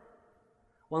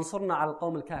 وَانصُرْنَا عَلَى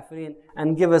الْقَوْمِ الْكَافِرِينَ.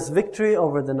 And give us victory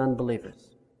over the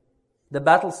non-believers. The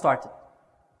battle started.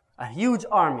 A huge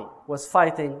army was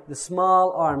fighting the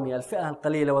small army, الفئة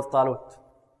القليلة والطالوت.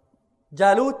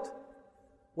 Jalut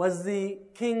was the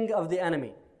king of the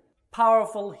enemy.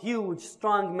 Powerful, huge,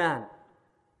 strong man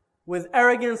with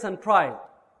arrogance and pride.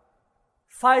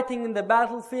 Fighting in the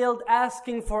battlefield,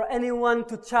 asking for anyone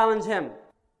to challenge him.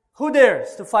 Who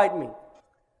dares to fight me?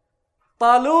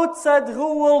 Talut said,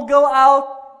 who will go out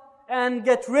and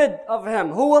get rid of him?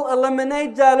 Who will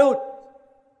eliminate Jalut?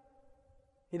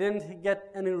 He didn't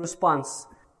get any response.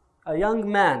 A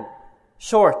young man,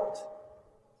 short.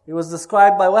 He was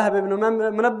described by Wahb ibn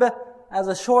Munabbih as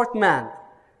a short man.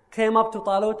 Came up to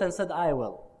Talut and said, I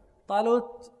will.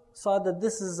 Talut saw that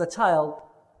this is a child,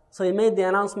 so he made the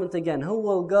announcement again. Who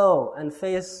will go and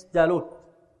face Jalut?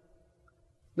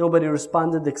 Nobody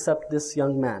responded except this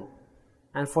young man.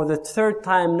 And for the third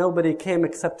time, nobody came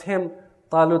except him.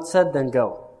 Talut said, then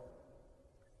go.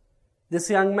 This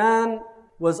young man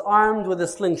was armed with a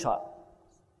slingshot.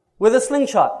 With a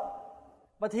slingshot.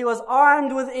 But he was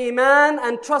armed with iman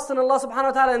and trust in Allah subhanahu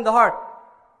wa ta'ala in the heart.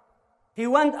 He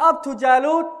went up to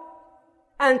Jalut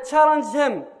and challenged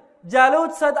him.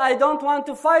 Jalut said, I don't want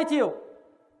to fight you.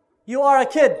 You are a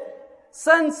kid.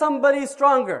 Send somebody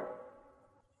stronger.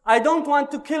 I don't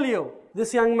want to kill you.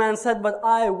 This young man said, but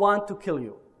I want to kill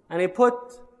you. And he put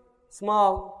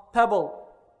small pebble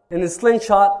in his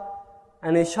slingshot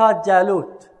and he shot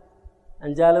Jalut.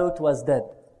 And Jalut was dead.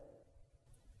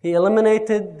 He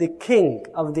eliminated the king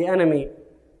of the enemy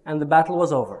and the battle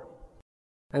was over.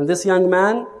 And this young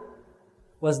man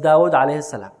was Dawood alayhi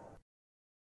salam.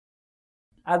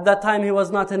 At that time he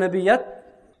was not a Nabi yet.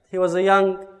 He was a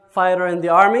young fighter in the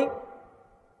army.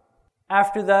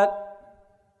 After that,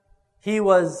 he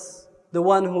was the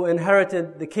one who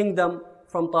inherited the kingdom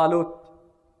from Talut.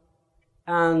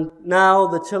 And now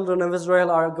the children of Israel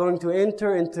are going to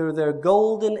enter into their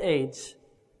golden age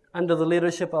under the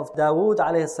leadership of Dawood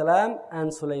alayhi salam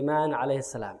and Sulaiman alayhi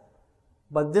salam.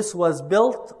 But this was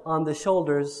built on the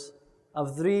shoulders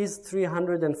of these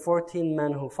 314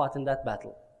 men who fought in that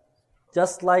battle.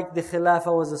 Just like the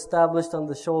Khilafah was established on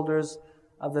the shoulders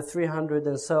of the 300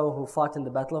 and so who fought in the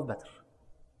Battle of Badr.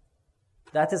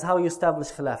 That is how you establish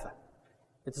Khilafah.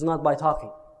 It is not by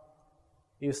talking.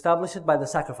 You establish it by the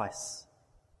sacrifice.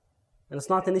 And it's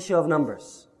not an issue of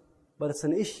numbers, but it's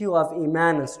an issue of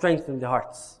iman and strength in the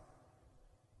hearts.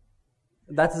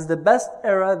 That is the best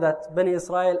era that Bani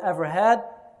Israel ever had.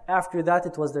 After that,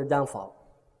 it was their downfall.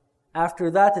 After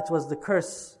that, it was the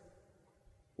curse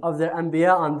of their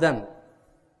anbiya on them.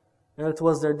 And it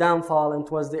was their downfall and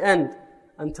it was the end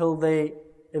until they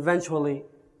eventually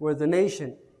were the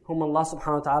nation whom Allah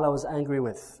subhanahu wa ta'ala was angry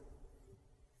with.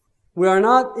 We are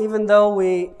not, even though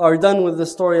we are done with the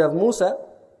story of Musa,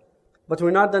 but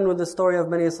we're not done with the story of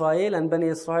Bani Israel, and Bani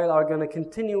Israel are going to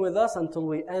continue with us until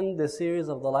we end the series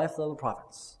of the life of the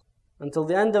prophets. Until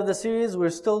the end of the series, we're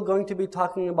still going to be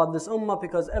talking about this ummah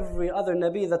because every other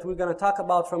Nabi that we're going to talk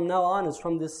about from now on is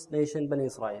from this nation, Bani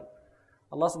Israel.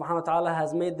 Allah subhanahu wa ta'ala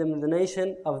has made them the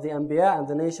nation of the Anbiya and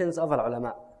the nations of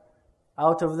al-ulama.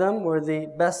 Out of them were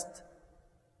the best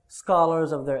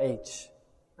scholars of their age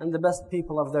and the best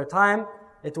people of their time.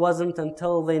 It wasn't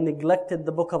until they neglected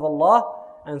the book of Allah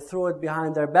and threw it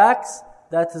behind their backs,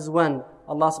 that is when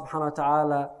Allah subhanahu wa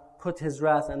ta'ala put His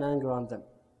wrath and anger on them.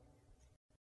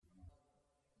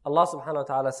 Allah subhanahu wa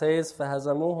ta'ala says,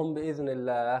 فَهَزَمُوهُمْ بِإِذْنِ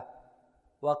اللَّهِ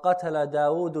وَقَتَلَ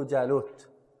دَاوُودُ جَالُوتَ.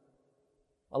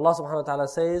 Allah subhanahu wa ta'ala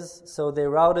says, so they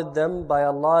routed them by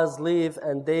Allah's leave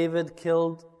and David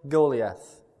killed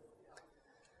Goliath.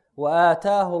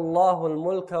 وَآتَاهُ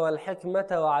اللَّهُ الْمُلْكَ وَالْحِكْمَةَ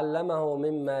وَعَلَّمَهُ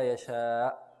مِمَّا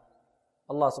يَشَاءُ.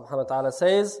 Allah subhanahu wa ta'ala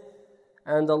says,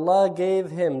 and Allah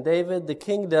gave him, David, the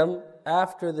kingdom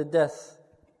after the death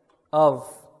of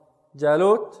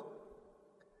Jalut.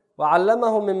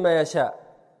 وَعَلَّمَهُ مِمَّا يَشَاءُ.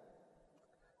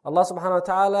 Allah subhanahu wa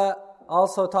ta'ala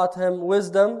also taught him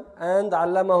wisdom, and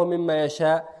عَلَّمَهُ مِمَّا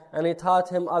يَشَاءُ, and He taught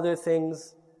him other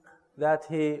things that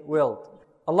He willed.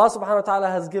 Allah subhanahu wa ta'ala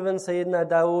has given Sayyidina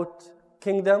Dawood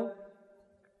kingdom,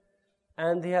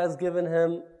 and He has given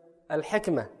him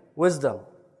al-hikmah, wisdom.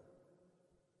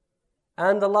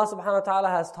 And Allah subhanahu wa ta'ala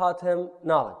has taught him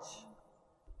knowledge.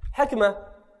 Hikmah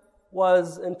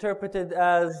was interpreted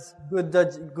as good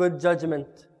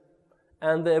judgment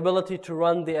and the ability to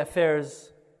run the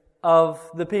affairs of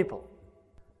the people.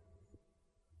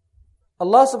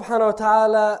 Allah subhanahu wa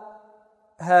ta'ala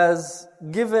has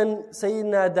given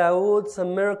Sayyidina Dawood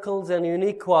some miracles and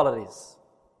unique qualities.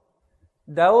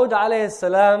 Dawood alayhi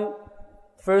salam,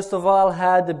 first of all,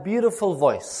 had a beautiful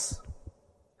voice.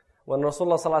 When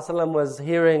Rasulullah sallallahu alaihi wasallam was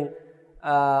hearing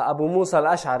Abu Musa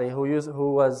al-Ash'ari,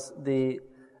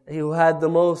 who had the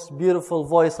most beautiful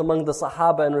voice among the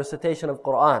Sahaba in recitation of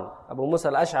Quran. Abu Musa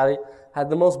al-Ash'ari had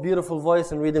the most beautiful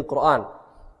voice in reading Quran.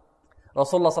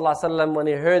 Rasulullah sallallahu alaihi wasallam, when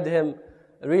he heard him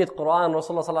read Quran,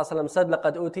 Rasulullah sallallahu alaihi wasallam said,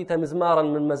 لَقَدْ أُوتِيتَ مِزْمَارًا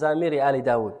مِنْ مَزَامِيرِ آلِ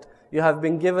دَاوُد. You have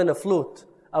been given a flute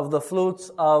of the flutes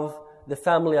of the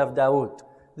family of Dawood.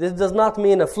 This does not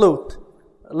mean a flute,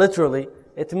 literally.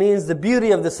 It means the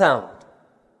beauty of the sound.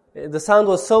 The sound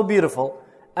was so beautiful.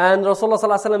 And Rasulullah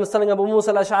sallallahu alaihi wasallam is telling Abu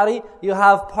Musa al-Ash'ari, you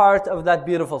have part of that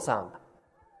beautiful sound.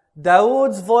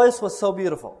 Dawood's voice was so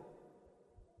beautiful.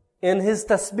 In his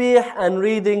tasbih and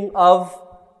reading of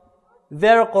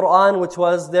their Quran, which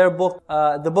was their book,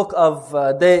 the book of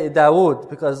Dawood,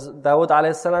 because Dawood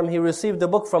alayhi salam, he received the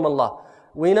book from Allah.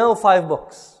 We know 5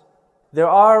 books. There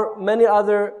are many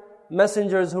other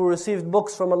messengers who received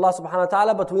books from Allah subhanahu wa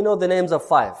ta'ala, but we know the names of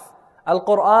 5.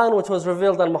 Al-Quran, which was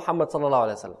revealed on Muhammad sallallahu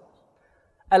alayhi wa sallam.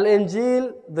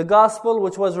 Al-Injil, the Gospel,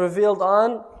 which was revealed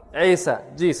on Isa,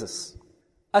 Jesus.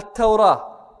 At-Tawrah,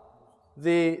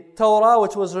 the Torah,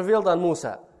 which was revealed on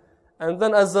Musa. And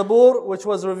then Az-Zabur, which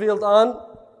was revealed on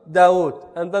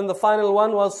Dawood. And then the final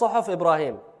one was Suhuf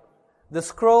Ibrahim, the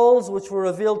scrolls which were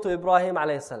revealed to Ibrahim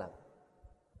alayhi salam.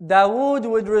 Dawood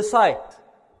would recite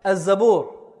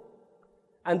Az-Zabur,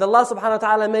 and Allah subhanahu wa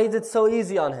ta'ala made it so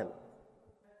easy on him.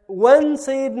 When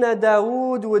Sayyidina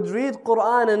Dawood would read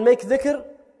Quran and make dhikr,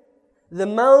 the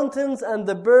mountains and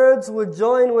the birds would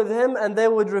join with him and they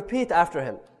would repeat after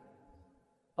him.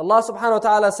 Allah subhanahu wa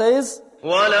ta'ala says,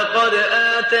 وَلَقَدْ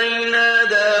آتَيْنَا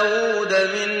دَاوُودَ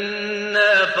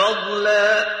مِنَّا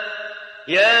فَضْلًا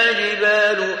يَا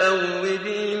جِبَالُ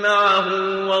أَوِّبِي مَعَهُ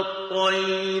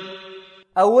وَالطَّيْرِ.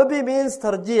 Awwabi means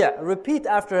tarji', repeat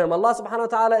after him. Allah subhanahu wa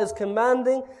ta'ala is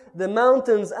commanding the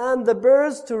mountains and the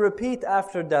birds to repeat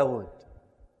after Dawood.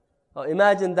 Now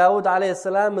imagine Dawood alayhi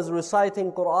salam is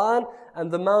reciting Quran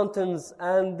and the mountains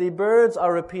and the birds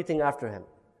are repeating after him.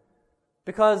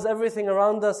 Because everything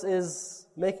around us is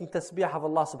making tasbih of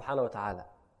Allah subhanahu wa ta'ala.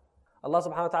 Allah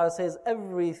subhanahu wa ta'ala says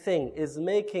everything is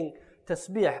making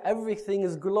tasbih, everything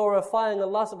is glorifying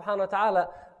Allah subhanahu wa ta'ala,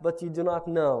 but you do not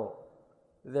know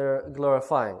they're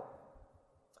glorifying.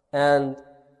 And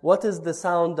what is the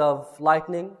sound of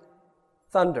lightning?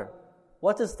 Thunder.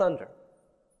 What is thunder?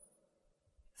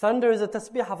 Thunder is a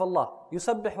tasbih of Allah.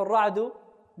 يُسَبِّحُ الرَّعْدُ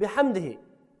بِحَمْدِهِ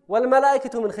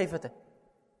وَالْمَلَائِكَةُ مِنْ خَيْفَتِهِ.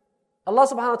 Allah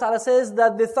subhanahu wa ta'ala says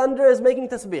that the thunder is making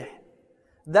tasbih.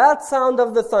 That sound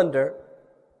of the thunder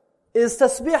is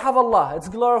tasbih of Allah. It's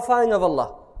glorifying of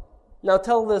Allah. Now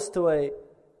tell this to a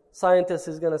scientist.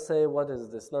 Is going to say, what is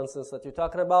this nonsense that you're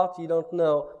talking about? You don't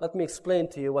know. Let me explain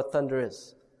to you what thunder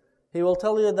is. He will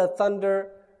tell you that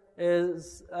thunder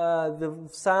is the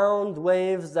sound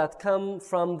waves that come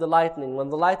from the lightning. When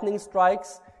the lightning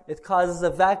strikes, it causes a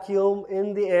vacuum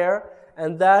in the air,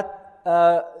 and that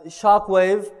shock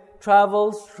wave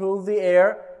travels through the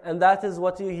air, and that is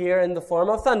what you hear in the form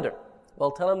of thunder.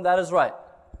 Well, tell him that is right.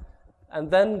 And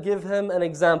then give him an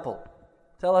example.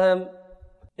 Tell him,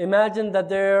 imagine that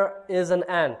there is an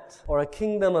ant or a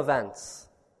kingdom of ants.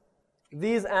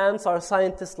 These ants are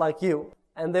scientists like you,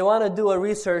 and they want to do a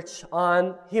research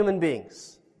on human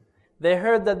beings. They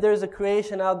heard that there's a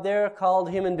creation out there called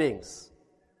human beings.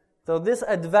 So this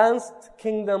advanced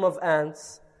kingdom of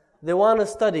ants, they want to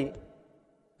study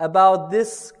about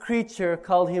this creature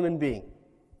called human being.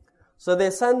 So they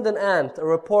send an ant, a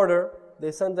reporter,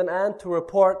 they send an ant to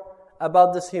report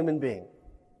about this human being.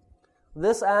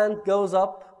 This ant goes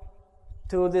up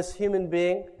to this human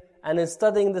being and is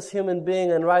studying this human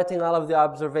being and writing all of the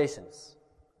observations.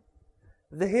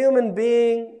 The human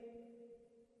being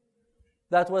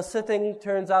that was sitting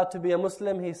turns out to be a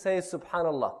Muslim. He says,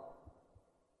 Subhanallah.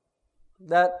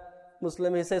 That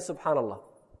Muslim, he says, Subhanallah.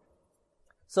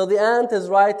 So the ant is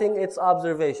writing its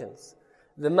observations.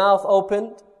 The mouth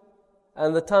opened,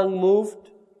 and the tongue moved,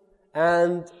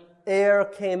 and air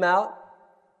came out,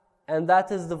 and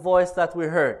that is the voice that we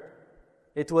heard.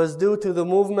 It was due to the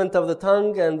movement of the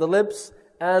tongue and the lips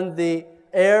and the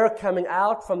air coming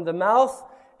out from the mouth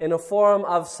in a form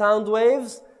of sound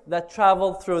waves that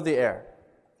traveled through the air.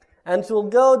 And it will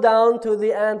go down to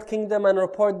the ant kingdom and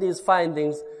report these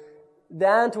findings. The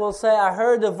ant will say, I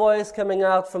heard a voice coming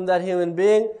out from that human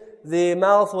being. The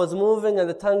mouth was moving and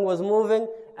the tongue was moving,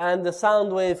 and the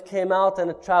sound wave came out and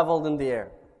it traveled in the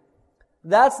air.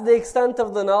 That's the extent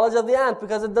of the knowledge of the ant,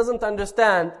 because it doesn't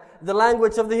understand the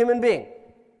language of the human being.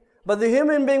 But the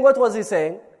human being, what was he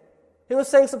saying? He was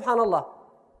saying Subhanallah.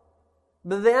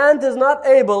 But the ant is not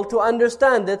able to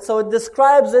understand it, so it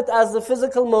describes it as the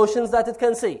physical motions that it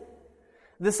can see.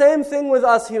 The same thing with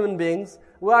us human beings.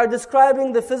 We are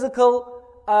describing the physical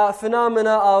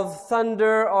phenomena of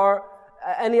thunder or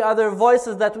any other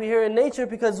voices that we hear in nature,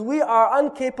 because we are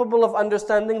incapable of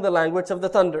understanding the language of the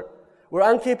thunder. We're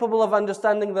incapable of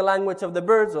understanding the language of the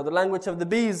birds or the language of the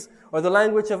bees or the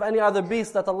language of any other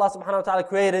beast that Allah subhanahu wa ta'ala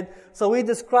created. So we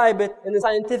describe it in a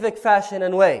scientific fashion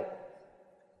and way.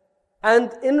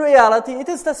 And in reality, it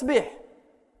is tasbih.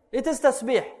 It is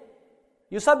tasbih.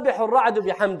 يُسَبِّحُ الرَّعْدُ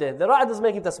بِحَمْدِهِ. The ra'd is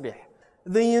making tasbih.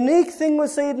 The unique thing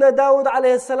with Sayyidina Dawood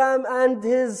alayhi salam and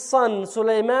his son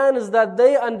Sulaiman is that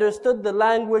they understood the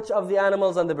language of the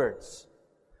animals and the birds.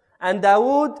 And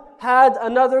Dawood had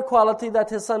another quality that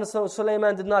his son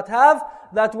Sulaiman did not have,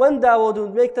 that when Dawood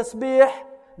would make tasbih,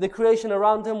 the creation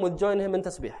around him would join him in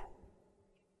tasbih.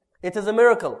 It is a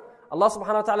miracle. Allah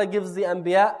subhanahu wa ta'ala gives the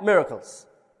anbiya miracles.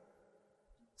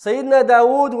 Sayyidina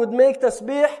Dawood would make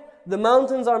tasbih, the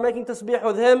mountains are making tasbih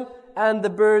with him, and the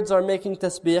birds are making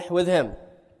tasbih with him.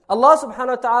 Allah subhanahu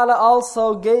wa ta'ala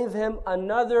also gave him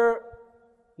another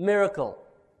miracle,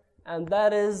 and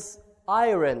that is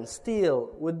iron, steel,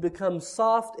 would become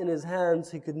soft in his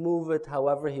hands. He could move it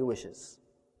however he wishes.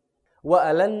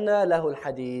 وَأَلَنَّا لَهُ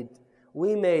الْحَدِيدِ.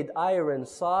 We made iron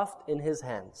soft in his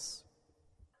hands.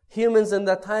 Humans in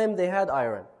that time, they had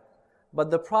iron.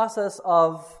 But the process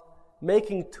of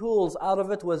making tools out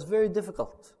of it was very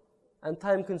difficult and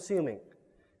time-consuming.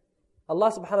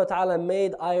 Allah subhanahu wa ta'ala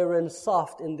made iron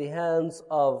soft in the hands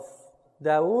of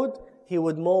Dawood. He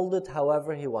would mold it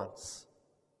however he wants.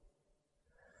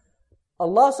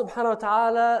 Allah subhanahu wa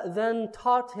ta'ala then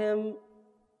taught him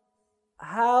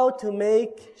how to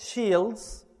make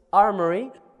shields,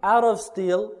 armory, out of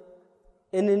steel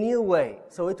in a new way.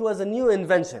 So it was a new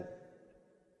invention.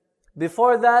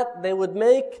 Before that, they would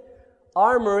make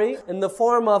armory in the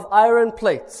form of iron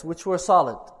plates, which were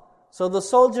solid. So the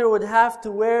soldier would have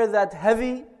to wear that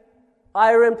heavy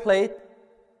iron plate,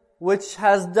 which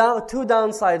has two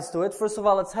downsides to it. First of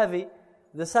all, it's heavy.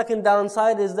 The second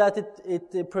downside is that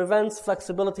it prevents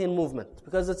flexibility in movement,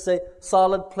 because it's a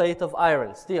solid plate of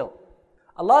iron, steel.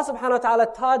 Allah subhanahu wa ta'ala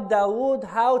taught Dawood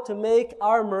how to make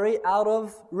armory out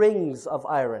of rings of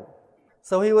iron.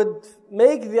 So he would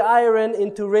make the iron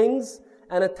into rings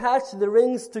and attach the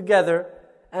rings together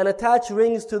and attach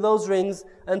rings to those rings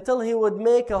until he would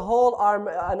make an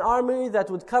armory that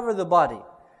would cover the body.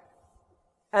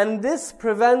 And this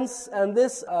prevents and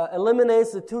this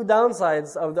eliminates the two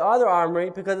downsides of the other armory,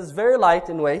 because it's very light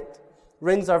in weight.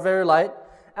 Rings are very light.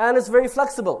 And it's very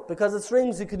flexible, because it's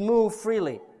rings you can move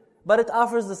freely. But it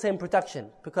offers the same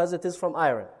protection, because it is from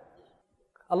iron.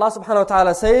 Allah subhanahu wa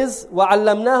ta'ala says,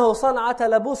 وَعَلَّمْنَاهُ صَنْعَةَ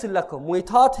لَبُوسٍ لَكُمْ. We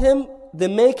taught him the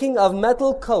making of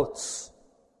metal coats.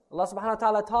 Allah subhanahu wa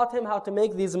ta'ala taught him how to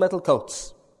make these metal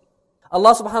coats.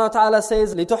 Allah subhanahu wa ta'ala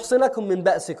says, لِتُحْصِنَكُمْ مِنْ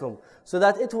بَأْسِكُمْ. So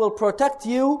that it will protect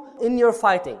you in your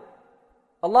fighting.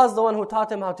 Allah is the one who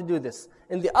taught him how to do this.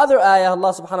 In the other ayah,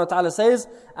 Allah subhanahu wa ta'ala says,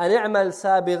 أَنْ اعْمَلْ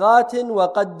سَابِغَاتٍ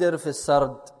وَقَدِّرْ فِي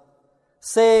السَّرْدِ.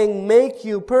 Saying, make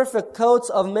you perfect coats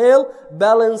of mail,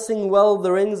 balancing well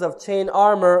the rings of chain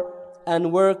armor,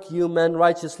 and work you men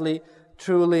righteously.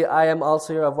 Truly, I am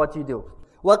also here of what you do.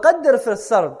 وَقَدِّرْ فِي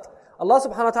السَّرْدِ. Allah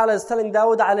subhanahu wa ta'ala is telling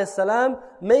Dawood alayhi salam,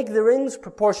 make the rings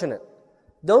proportionate.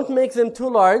 Don't make them too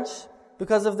large,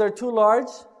 because if they're too large,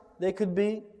 they could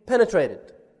be penetrated.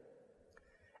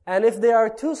 And if they are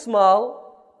too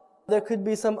small, there could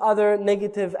be some other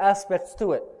negative aspects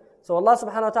to it. So Allah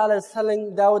subhanahu wa ta'ala is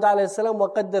telling Dawood alayhi salam,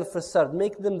 وَقَدِّرْ فِي السَّرْدِ.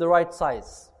 Make them the right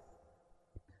size.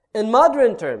 In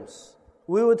modern terms,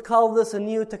 we would call this a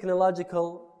new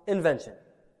technological invention.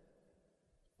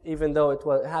 Even though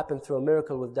it happened through a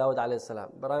miracle with Dawood alayhi salam.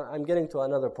 But I'm getting to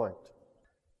another point.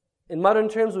 In modern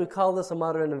terms, we call this a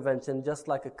modern invention, just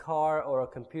like a car or a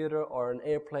computer or an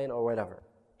airplane or whatever.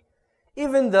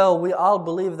 Even though we all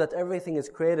believe that everything is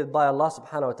created by Allah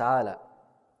subhanahu wa ta'ala,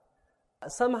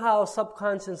 somehow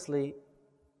subconsciously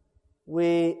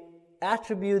we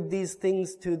attribute these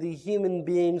things to the human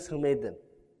beings who made them.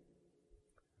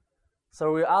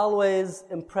 So we're always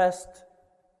impressed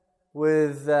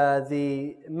with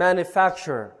the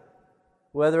manufacturer,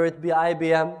 whether it be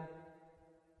IBM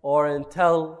or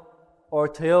Intel or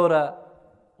Toyota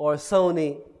or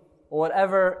Sony or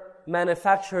whatever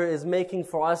manufacturer is making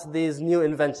for us these new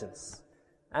inventions.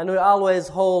 And we always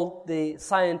hold the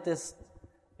scientists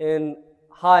in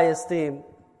high esteem,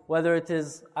 whether it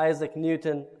is Isaac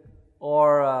Newton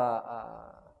or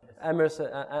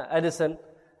Edison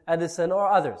or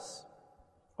others,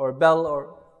 or Bell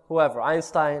or whoever,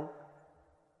 Einstein.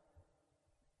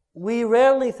 We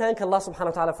rarely thank Allah subhanahu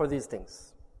wa ta'ala for these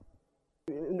things.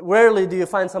 Rarely do you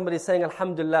find somebody saying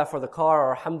Alhamdulillah for the car,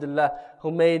 or Alhamdulillah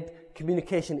who made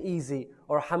communication easy,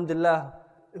 or Alhamdulillah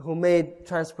who made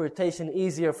transportation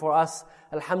easier for us,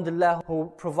 Alhamdulillah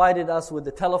who provided us with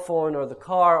the telephone or the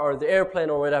car or the airplane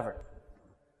or whatever.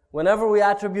 Whenever we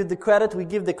attribute the credit, we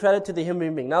give the credit to the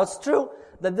human being. Now it's true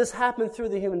that this happened through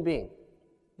the human being.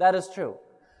 That is true.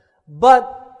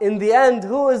 But in the end,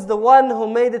 who is the one who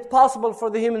made it possible for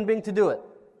the human being to do it?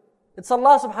 It's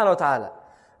Allah subhanahu wa ta'ala.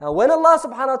 Now when Allah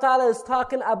subhanahu wa ta'ala is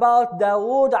talking about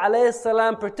Dawood alayhi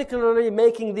salam, particularly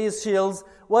making these shields,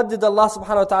 what did Allah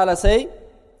subhanahu wa ta'ala say?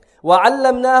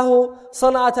 وَعَلَّمْنَاهُ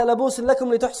صَنْعَةَ لَبُوسٍ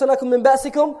لَكُمْ لِتُحْصِنَكُمْ مِنْ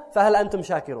بَأْسِكُمْ فَهَلْ أَنْتُمْ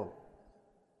شَاكِرُونَ.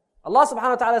 Allah subhanahu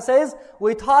wa ta'ala says,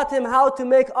 we taught him how to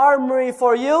make armory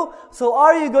for you, so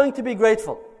are you going to be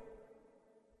grateful?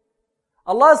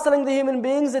 Allah is telling the human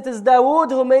beings, it is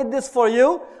Dawood who made this for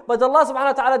you, but Allah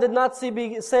subhanahu wa ta'ala did not say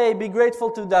be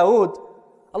grateful to Dawood.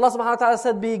 Allah subhanahu wa ta'ala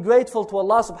said, be grateful to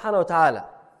Allah subhanahu wa ta'ala,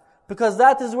 because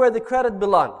that is where the credit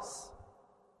belongs.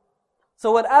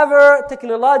 So whatever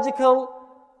technological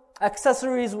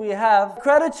accessories we have,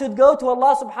 credit should go to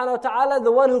Allah subhanahu wa ta'ala,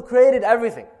 the one who created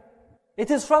everything.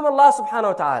 It is from Allah subhanahu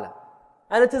wa ta'ala.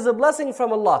 And it is a blessing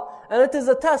from Allah. And it is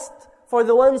a test for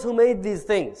the ones who made these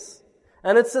things.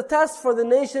 And it's a test for the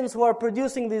nations who are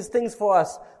producing these things for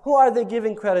us. Who are they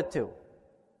giving credit to?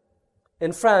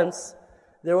 In France,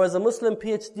 there was a Muslim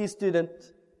PhD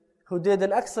student who did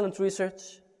an excellent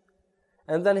research.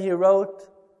 And then he wrote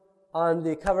on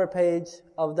the cover page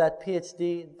of that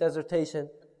PhD dissertation,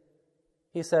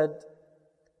 he said,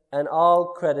 and all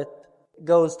credit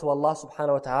goes to Allah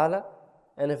subhanahu wa ta'ala,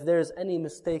 and if there is any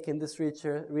mistake in this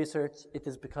research, it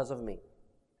is because of me.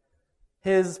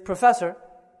 His professor,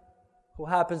 who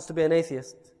happens to be an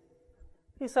atheist,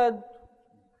 he said,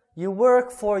 you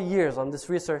work for years on this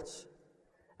research,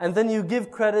 and then you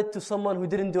give credit to someone who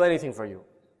didn't do anything for you.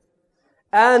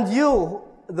 And you,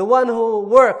 the one who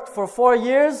worked for 4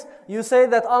 years, you say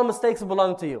that all mistakes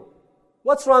belong to you.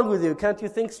 What's wrong with you? Can't you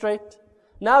think straight?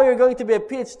 Now you're going to be a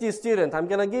PhD student. I'm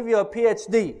going to give you a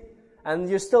PhD. And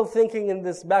you're still thinking in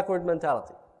this backward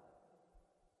mentality.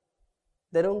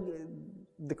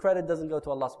 The credit doesn't go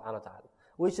to Allah subhanahu wa ta'ala.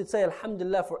 We should say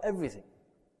Alhamdulillah for everything.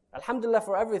 Alhamdulillah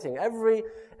for everything.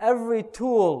 Every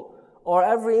tool, or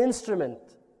every instrument,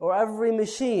 or every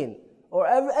machine, or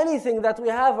anything that we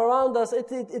have around us,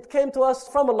 it came to us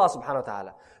from Allah subhanahu wa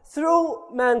ta'ala.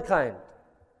 Through mankind.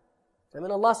 I mean,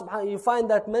 Allah subhanahu wa ta'ala, you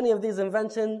find that many of these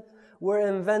inventions were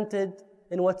invented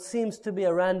in what seems to be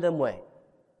a random way.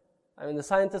 I mean, the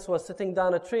scientist was sitting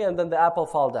down a tree and then the apple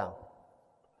fell down.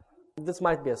 This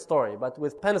might be a story, but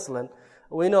with penicillin,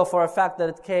 we know for a fact that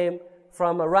it came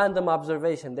from a random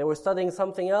observation. They were studying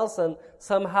something else and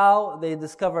somehow they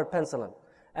discovered penicillin.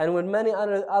 And with many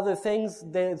other things,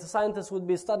 the scientists would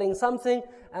be studying something,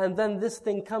 and then this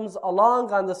thing comes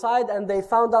along on the side, and they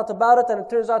found out about it, and it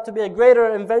turns out to be a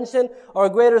greater invention or a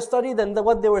greater study than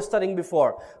what they were studying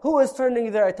before. Who is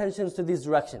turning their attentions to these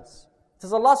directions? It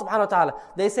is Allah subhanahu wa ta'ala.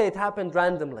 They say it happened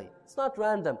randomly. It's not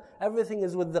random. Everything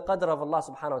is with the qadr of Allah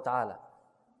subhanahu wa ta'ala.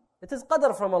 It is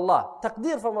qadr from Allah,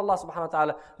 taqdeer from Allah subhanahu wa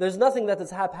ta'ala. There's nothing that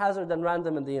is haphazard and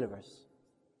random in the universe.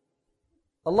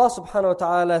 Allah subhanahu wa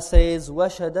ta'ala says,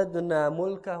 وَشَدَدْنَا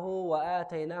مُلْكَهُ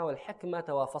وَآتَيْنَاهُ الْحِكْمَةَ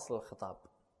وَفَصْلَ الْخِطَابِ.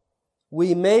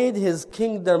 We made his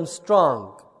kingdom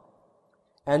strong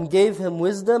and gave him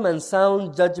wisdom and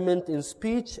sound judgment in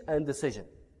speech and decision.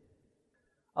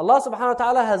 Allah subhanahu wa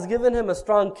ta'ala has given him a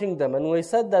strong kingdom, and we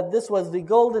said that this was the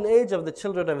golden age of the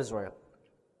children of Israel.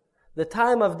 The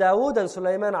time of Dawood and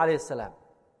Sulaiman alayhi salam.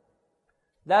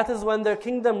 That is when their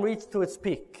kingdom reached to its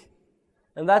peak.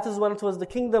 And that is when it was the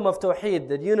kingdom of Tawheed,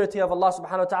 the unity of Allah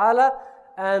subhanahu wa ta'ala,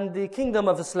 and the kingdom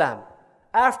of Islam.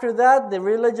 After that, the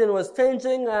religion was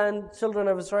changing and children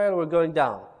of Israel were going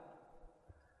down.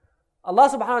 Allah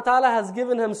subhanahu wa ta'ala has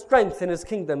given him strength in his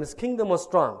kingdom. His kingdom was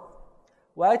strong.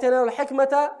 وَآتَيْنَاهُ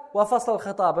الْحِكْمَةَ وَفَصْلَ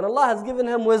الْخِطَابِ. And Allah has given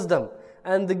him wisdom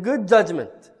and the good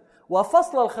judgment.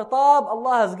 وَفَصْلَ الْخِطَابِ.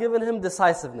 Allah has given him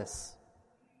decisiveness.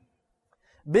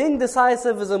 Being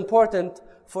decisive is important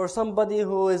for somebody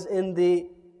who is in the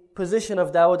position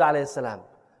of Dawood alayhi salam.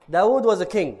 Dawood was a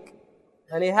king,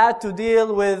 and he had to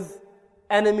deal with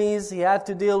enemies, he had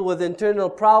to deal with internal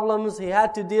problems, he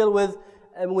had to deal with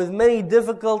many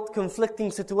difficult,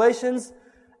 conflicting situations.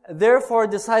 Therefore,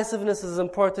 decisiveness is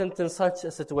important in such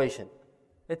a situation.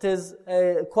 It is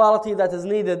a quality that is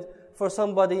needed for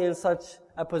somebody in such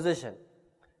a position.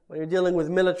 When you're dealing with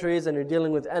militaries and you're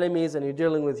dealing with enemies and you're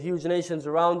dealing with huge nations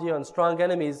around you and strong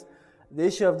enemies, the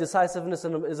issue of decisiveness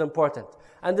is important.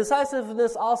 And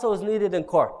decisiveness also is needed in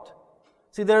court.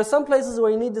 See, there are some places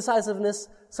where you need decisiveness,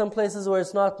 some places where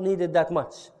it's not needed that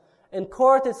much. In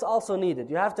court, it's also needed.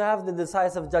 You have to have the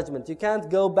decisive judgment. You can't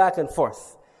go back and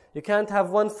forth. You can't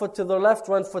have one foot to the left,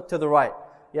 one foot to the right.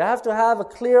 You have to have a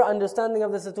clear understanding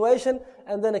of the situation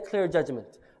and then a clear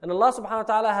judgment. And Allah subhanahu wa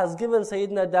ta'ala has given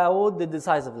Sayyidina Dawood the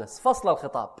decisiveness. Fasl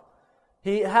al-khitab.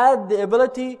 He had the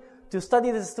ability to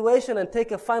study the situation and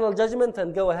take a final judgment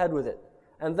and go ahead with it.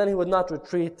 And then he would not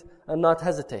retreat and not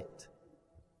hesitate.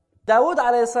 Dawood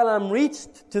alayhi salam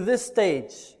reached to this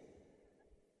stage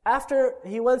after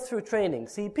he went through training.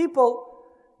 See, people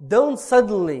don't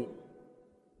suddenly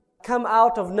come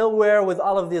out of nowhere with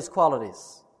all of these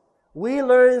qualities. We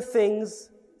learn things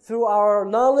through our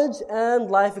knowledge and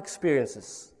life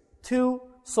experiences. Two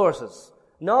sources.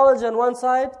 Knowledge on one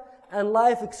side and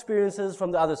life experiences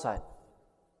from the other side.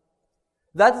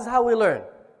 That is how we learn.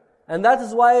 And that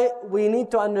is why we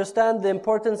need to understand the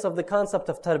importance of the concept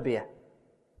of tarbiyah.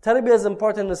 Tarbiyah is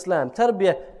important in Islam.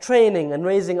 Tarbiyah, training and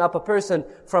raising up a person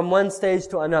from one stage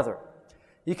to another.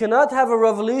 You cannot have a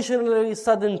revolutionary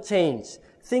sudden change.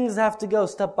 Things have to go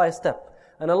step by step.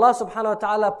 And Allah subhanahu wa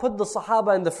ta'ala put the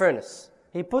Sahaba in the furnace.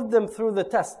 He put them through the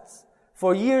tests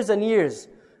for years and years.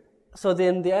 So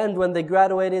in the end, when they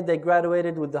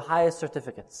graduated with the highest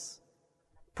certificates.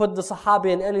 Put the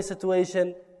Sahabi in any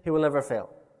situation, he will never fail.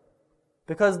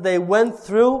 Because they went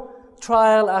through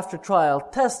trial after trial,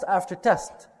 test after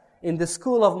test. In the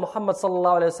school of Muhammad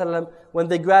sallallahu alaihi wasallam, when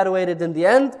they graduated in the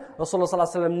end, Rasulullah sallallahu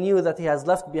alaihi wasallam knew that he has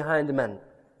left behind men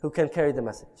who can carry the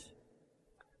message.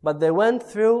 But they went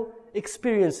through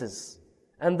experiences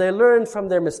and they learned from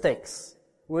their mistakes.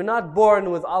 We're not born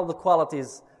with all the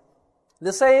qualities.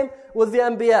 The same with the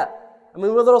Anbiya.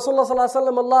 With Rasulullah sallallahu alaihi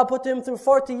wasallam, Allah put him through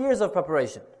 40 years of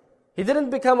preparation. He didn't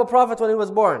become a prophet when he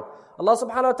was born. Allah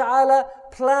subhanahu wa ta'ala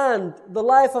planned the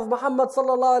life of Muhammad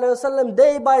sallallahu alaihi wasallam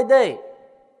day by day.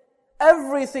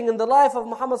 Everything in the life of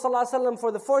Muhammad sallallahu alaihi wasallam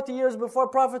for the 40 years before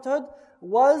prophethood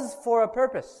was for a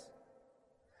purpose.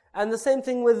 And the same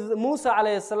thing with Musa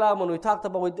alayhi salam, we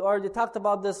already talked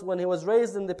about this when he was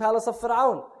raised in the palace of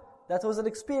Fir'aun. That was an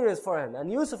experience for him.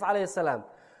 And Yusuf alayhi salam.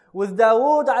 With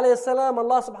Dawood alayhi salam,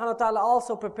 Allah subhanahu wa ta'ala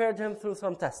also prepared him through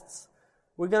some tests.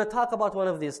 We're going to talk about one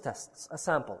of these tests, a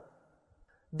sample.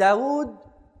 Dawood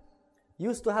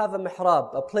used to have a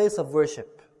mihrab, a place of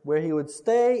worship, where he would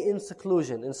stay in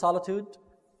seclusion, in solitude,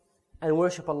 and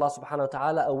worship Allah subhanahu wa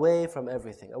ta'ala away from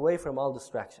everything, away from all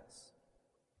distractions.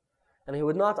 And he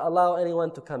would not allow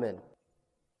anyone to come in.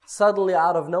 Suddenly,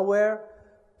 out of nowhere,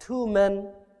 two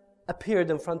men appeared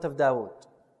in front of Dawood.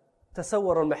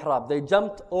 Tasawwar al-mihrab. They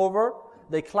jumped over,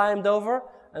 they climbed over,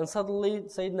 and suddenly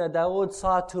Sayyidina Dawood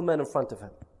saw two men in front of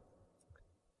him.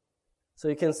 So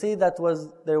you can see that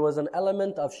there was an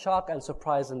element of shock and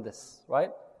surprise in this,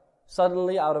 right?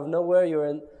 Suddenly, out of nowhere, you're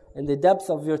in the depth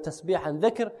of your tasbih and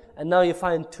dhikr, and now you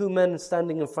find two men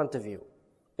standing in front of you,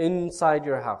 inside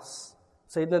your house.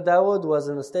 Sayyidina Dawood was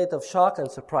in a state of shock and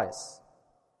surprise.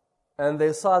 And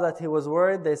they saw that he was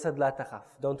worried. They said, "La takhaf,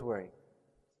 don't worry."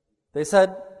 They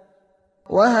said,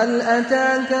 وَهَلْ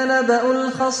أَتَاكَ نَبَأُ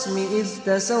الْخَصْمِ إِذْ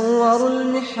تَسَوَّرُوا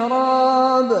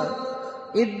الْمِحْرَابَ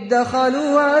إِذْ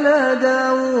دَخَلُوا عَلَى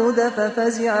دَاوُودَ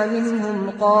فَفَزِعَ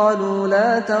مِنْهُمْ قَالُوا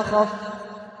لَا تَخَفْ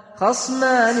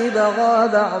خَصْمَانِ بَغَى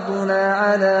بَعْضُنَا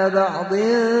عَلَى بَعْضٍ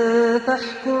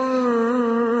فَاحْكُم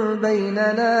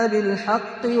بَيْنَنَا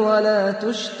بِالْحَقِّ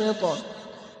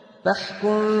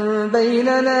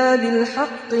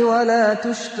وَلَا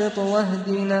تُشْطِطْ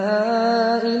وَاهْدِنَا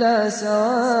إِلَى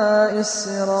سَوَاءِ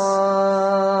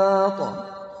الصِّرَاطِ.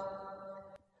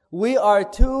 We are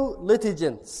two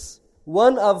litigants,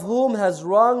 one of whom has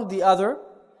wronged the other.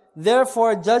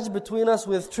 Therefore judge between us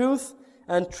with truth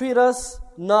and treat us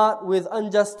not with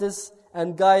injustice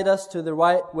and guide us to the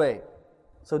right way.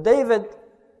 So David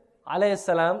alayhi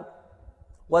salam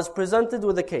was presented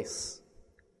with a case.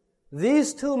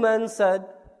 These two men said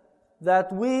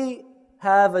that we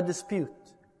have a dispute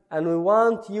and we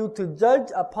want you to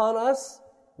judge upon us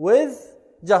with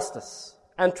justice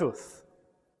and truth.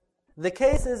 The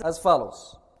case is as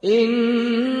follows.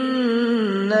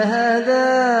 إن هذا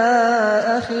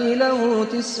أخي له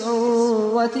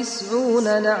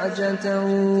 99 نعجة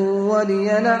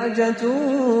ولي نعجة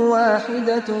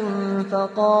واحدة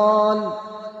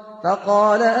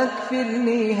فقال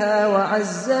أكفلنيها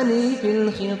وعزني في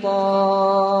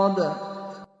الخطاب.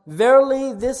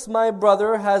 Verily, this my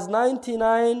brother has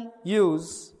 99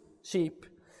 ewes, sheep,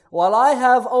 while I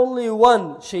have only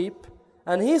one sheep,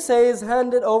 and he says,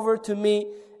 hand it over to me,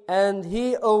 and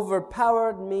he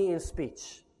overpowered me in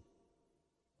speech.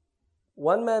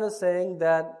 One man is saying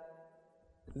that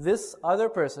this other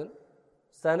person,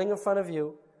 standing in front of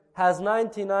you, has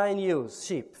 99 ewes,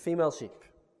 sheep, female sheep.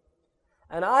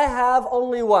 And I have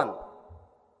only one.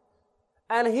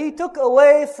 And he took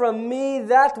away from me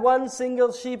that one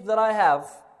single sheep that I have,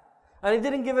 and he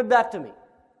didn't give it back to me.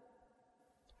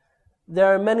 There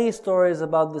are many stories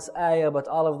about this ayah, but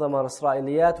all of them are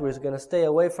Israeliyat. We're going to stay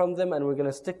away from them, and we're going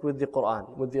to stick with the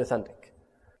Quran, with the authentic.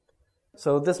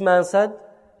 So this man said,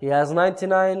 he has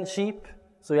 99 sheep,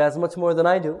 so he has much more than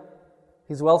I do.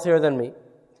 He's wealthier than me.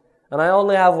 And I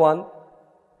only have one.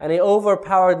 And he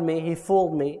overpowered me, he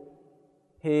fooled me.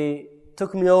 He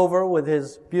took me over with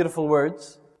his beautiful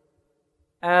words.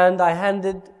 And I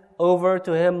handed over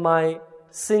to him my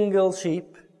single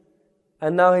sheep.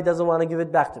 And now he doesn't want to give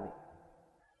it back to me.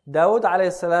 Dawood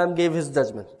alayhi salam gave his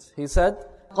judgment. He said,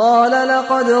 قال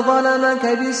لقد ظلمك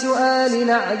بسؤال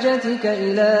نعجتك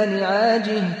إلى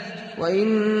نعاجه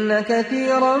وإن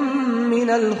كثيرا من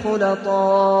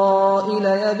الخلطاء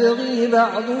ليبغي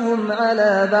بعضهم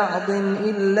على بعض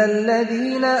إلا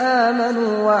الذين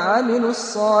آمنوا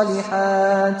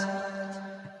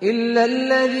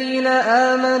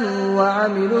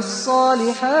وعملوا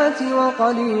الصالحات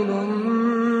وقليل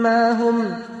ما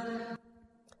هم.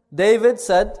 David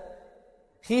said,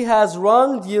 he has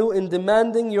wronged you in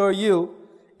demanding your ewe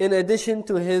in addition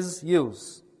to his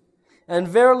ewes. And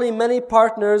verily many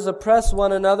partners oppress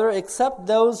one another except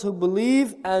those who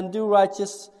believe and do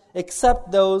righteous good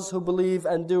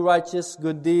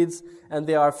deeds, and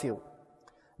they are few.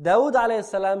 Dawood alayhi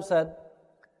salam said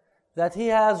that he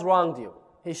has wronged you.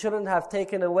 He shouldn't have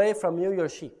taken away from you your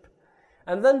sheep.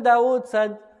 And then Dawood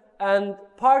said, and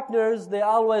partners, they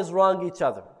always wrong each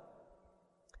other,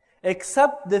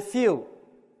 except the few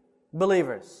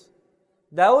believers.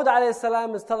 Dawood alayhi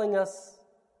salam is telling us,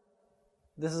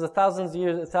 this is thousands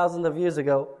of years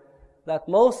ago, that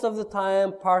most of the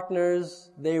time partners,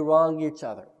 they wrong each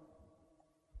other.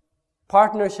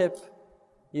 Partnership,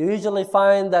 you usually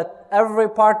find that every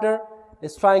partner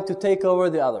is trying to take over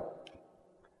the other.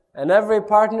 And every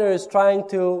partner is trying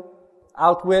to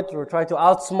outwit or try to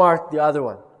outsmart the other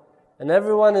one. And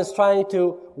everyone is trying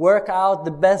to work out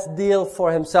the best deal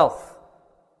for himself.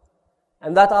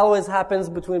 And that always happens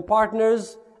between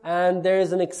partners, and there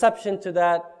is an exception to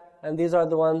that, and these are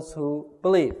the ones who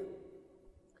believe.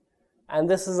 And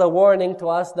this is a warning to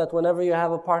us that whenever you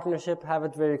have a partnership, have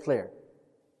it very clear.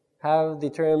 Have the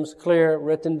terms clear,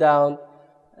 written down.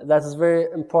 That is very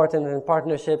important in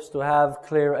partnerships, to have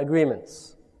clear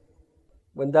agreements.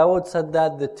 When Dawood said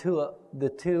that, the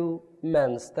two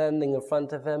men standing in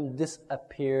front of him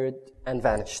disappeared and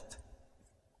vanished.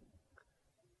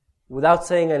 Without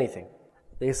saying anything,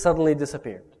 they suddenly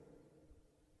disappeared.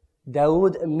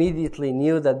 Dawood immediately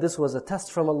knew that this was a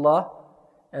test from Allah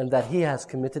and that he has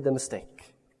committed a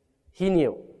mistake. He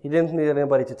knew. He didn't need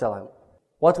anybody to tell him.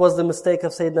 What was the mistake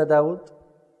of Sayyidina Dawood?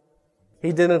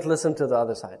 He didn't listen to the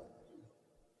other side.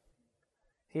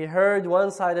 He heard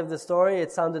one side of the story,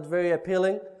 it sounded very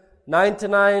appealing.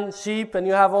 99 sheep and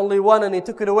you have only one and he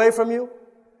took it away from you.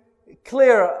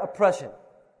 Clear oppression.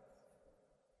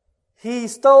 He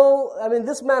stole,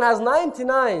 this man has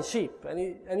 99 sheep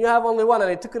and you have only one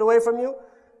and he took it away from you.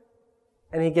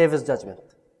 And he gave his judgment.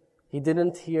 He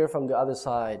didn't hear from the other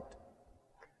side.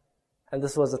 And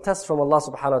this was a test from Allah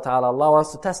subhanahu wa ta'ala. Allah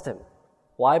wants to test him.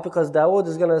 Why? Because Dawood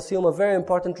is going to assume a very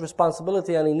important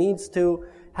responsibility and he needs to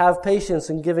have patience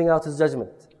in giving out his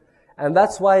judgment. And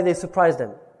that's why they surprised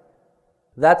him.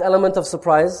 That element of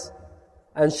surprise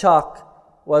and shock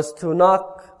was to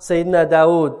knock Sayyidina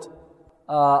Dawood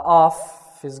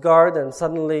off his guard and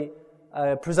suddenly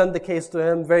present the case to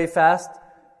him very fast.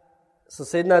 So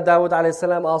Sayyidina Dawood alayhi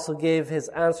salam also gave his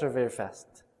answer very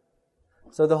fast.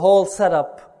 So the whole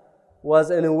setup was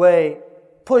in a way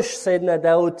push Sayyidina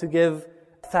Dawood to give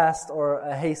fast or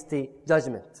a hasty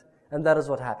judgment. And that is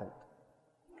what happened.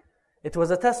 It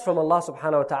was a test from Allah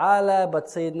subhanahu wa ta'ala, but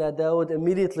Sayyidina Dawood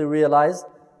immediately realized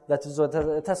that it was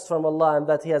a test from Allah and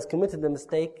that he has committed a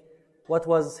mistake. What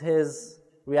was his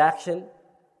reaction?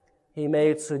 He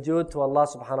made sujood to Allah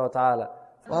subhanahu wa ta'ala.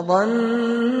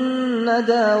 وظن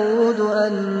داود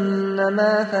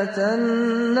أنما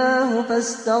فتناه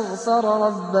فاستغفر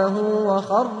ربه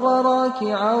وخر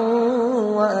راكعا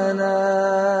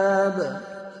وأناب.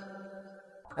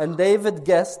 And David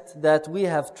guessed that we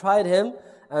have tried him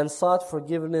and sought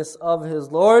forgiveness of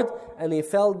his Lord, and he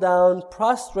fell down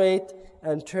prostrate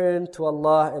and turned to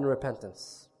Allah in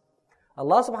repentance.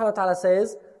 Allah subhanahu wa ta'ala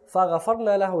says,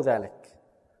 فَغَفَرْنَا لَهُ ذَلِكَ.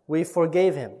 We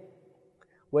forgave him.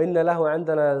 وَإِنَّ لَهُ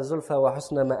عِنْدَنَا زُلْفَى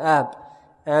وَحُسْنَ مَآبٍ.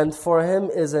 And for him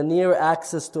is a near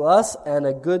access to us and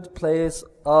a good place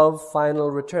of final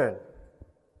return.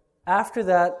 After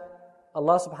that,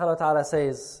 Allah subhanahu wa ta'ala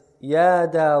says, يَا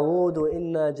دَاوُودُ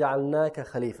إِنَّا جَعَلْنَاكَ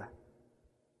خَلِيفَةً.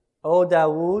 O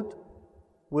Dawood,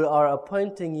 we are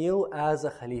appointing you as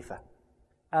a Khalifa,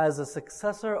 as a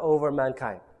successor over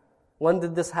mankind. When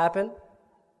did this happen?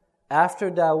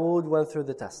 After Dawood went through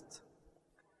the test.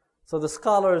 So the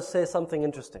scholars say something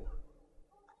interesting.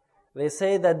 They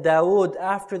say that Dawood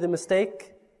after the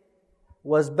mistake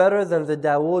was better than the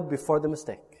Dawood before the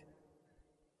mistake.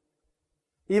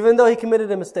 Even though he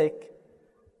committed a mistake.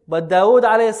 But Dawood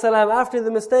alayhi salam after the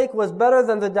mistake was better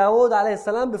than the Dawood alayhi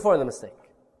salam before the mistake.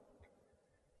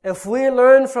 If we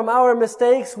learn from our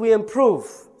mistakes, we improve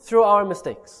through our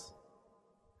mistakes.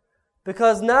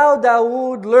 Because now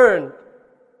Dawood learned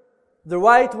the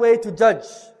right way to judge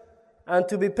and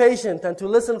to be patient and to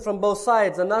listen from both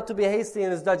sides and not to be hasty in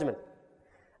his judgment.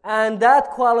 And that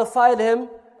qualified him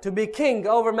to be king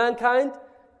over mankind.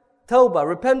 Tawbah,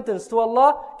 repentance to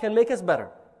Allah can make us better.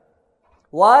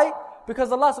 Why?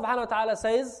 Because Allah subhanahu wa ta'ala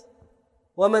says,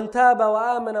 وَمَنْ تَابَ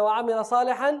وَآمَنَ وَعَمِلَ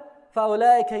صَالِحًا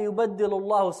فَأُولَٰئِكَ يُبَدِّلُ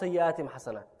اللَّهُ سَيِّئَاتِهِمْ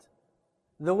حَسَنَاتٍ.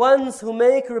 The ones who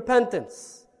make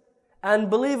repentance and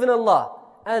believe in Allah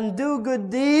and do good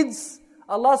deeds,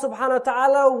 Allah subhanahu wa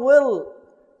ta'ala will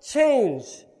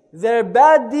change their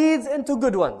bad deeds into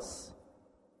good ones.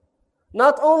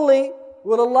 Not only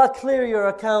will Allah clear your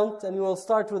account and you will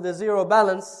start with a zero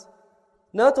balance,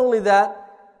 not only that,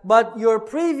 but your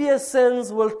previous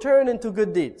sins will turn into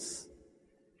good deeds.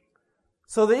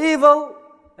 So the evil,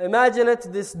 imagine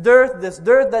it, this dirt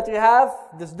that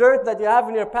you have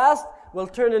in your past will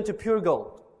turn into pure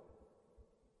gold.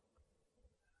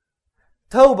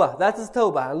 Tawbah, that is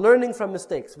tawbah, learning from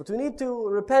mistakes. But we need to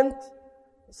repent.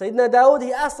 Sayyidina Dawood,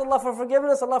 he asked Allah for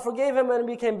forgiveness, Allah forgave him and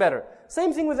became better.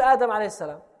 Same thing with Adam alayhi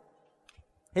salam.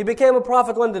 He became a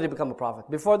prophet. When did he become a prophet?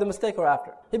 Before the mistake or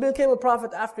after? He became a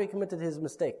prophet after he committed his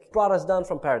mistake. Brought us down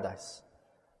from paradise.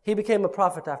 He became a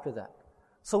prophet after that.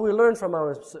 So we learn from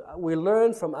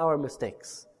our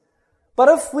mistakes. But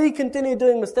if we continue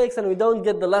doing mistakes and we don't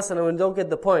get the lesson and we don't get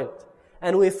the point,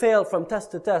 and we fail from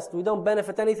test to test, we don't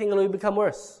benefit anything and we become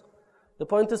worse. The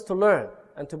point is to learn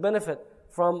and to benefit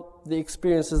from the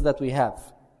experiences that we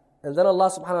have. And then Allah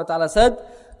subhanahu wa ta'ala said,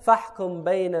 فَحْكُمْ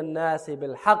بَيْنَ النَّاسِ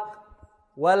بِالْحَقِّ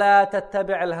وَلَا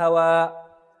تَتَّبِعِ الْهَوَىٰ.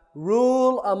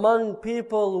 Rule among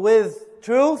people with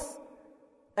truth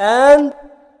and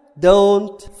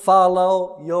don't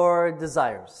follow your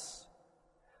desires.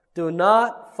 Do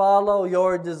not follow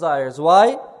your desires.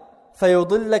 Why?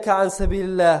 فَيُضِلَّكَ عَنْ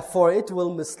سَبِيلِ اللَّهِ. For it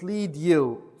will mislead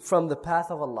you from the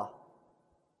path of Allah.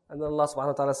 And then Allah subhanahu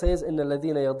wa ta'ala says, إِنَّ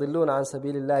الَّذِينَ يَضِلُّونَ عَنْ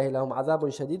سَبِيلِ اللَّهِ لَهُمْ عَذَابٌ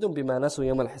شَدِيدٌ بِمَا نَسُوا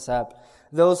يَوْمَ الْحِسَابِ.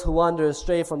 Those who wander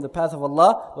astray from the path of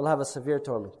Allah will have a severe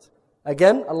torment.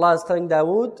 Again, Allah is telling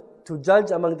Dawood to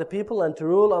judge among the people and to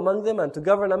rule among them and to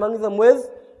govern among them with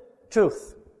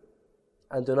truth.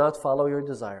 And do not follow your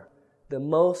desire. The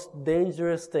most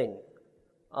dangerous thing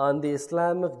on the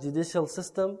Islamic judicial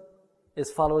system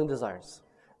is following desires.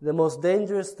 The most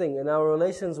dangerous thing in our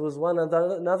relations with one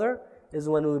another is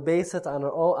when we base it on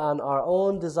our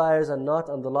own desires and not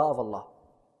on the law of Allah.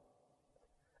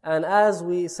 And as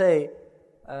we say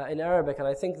in Arabic, and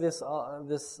I think this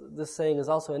saying is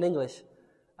also in English,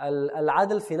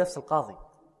 al-adl fi nafs al-qadi.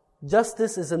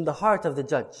 Justice is in the heart of the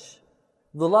judge.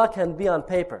 The law can be on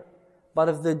paper, but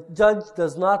if the judge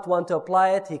does not want to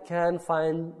apply it, he can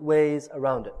find ways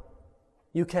around it.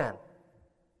 You can.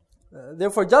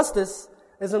 Therefore, justice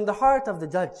is in the heart of the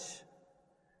judge.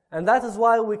 And that is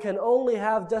why we can only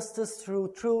have justice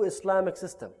through true Islamic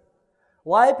system.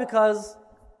 Why? Because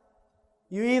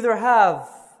you either have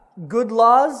good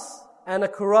laws and a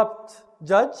corrupt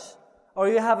judge, or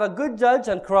you have a good judge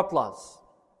and corrupt laws.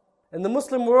 In the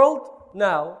Muslim world,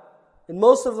 now, in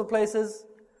most of the places,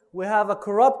 we have a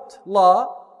corrupt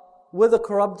law with a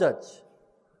corrupt judge.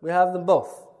 We have them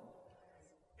both.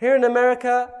 Here in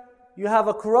America, you have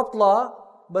a corrupt law,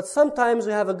 but sometimes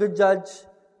you have a good judge,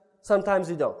 sometimes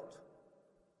you don't.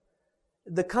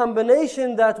 The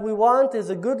combination that we want is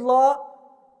a good law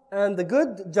and a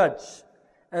good judge.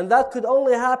 And that could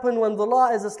only happen when the law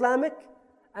is Islamic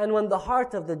and when the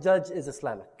heart of the judge is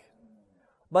Islamic.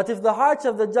 But if the heart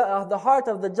of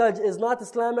the judge is not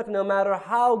Islamic, no matter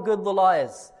how good the law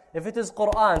is, if it is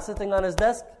Quran sitting on his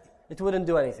desk, it wouldn't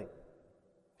do anything.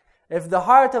 If the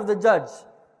heart of the judge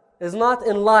is not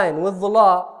in line with the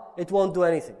law, it won't do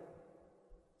anything.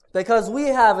 Because we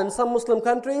have in some Muslim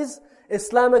countries,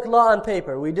 Islamic law on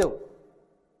paper, we do.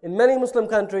 In many Muslim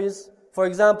countries, for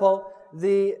example,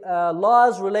 the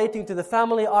laws relating to the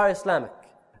family are Islamic.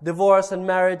 Divorce and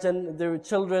marriage and the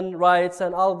children rights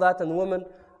and all of that, and women,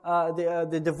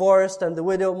 the divorced and the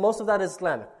widow, most of that is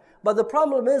Islamic. But the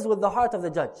problem is with the heart of the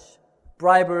judge,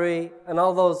 bribery and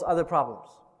all those other problems.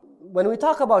 When we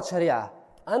talk about Sharia,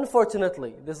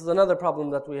 unfortunately, this is another problem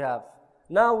that we have.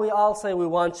 Now we all say we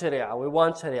want Sharia, we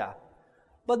want Sharia.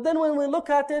 But then when we look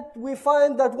at it, we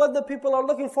find that what the people are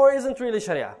looking for isn't really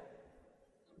Sharia.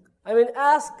 I mean,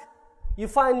 you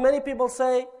find many people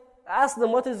say, ask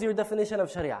them, what is your definition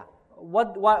of Sharia?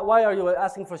 Why are you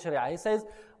asking for Sharia? He says,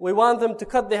 we want them to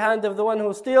cut the hand of the one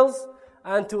who steals,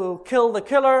 and to kill the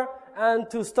killer, and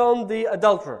to stone the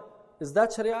adulterer. Is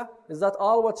that Sharia? Is that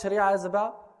all what Sharia is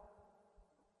about?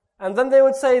 And then they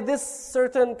would say this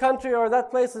certain country or that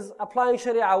place is applying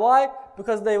Sharia. Why?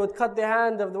 Because they would cut the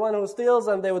hand of the one who steals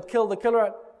and they would kill the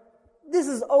killer. This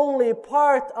is only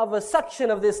part of a section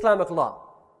of the Islamic law,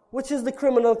 which is the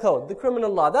criminal code, the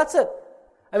criminal law. That's it.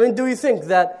 I mean, do you think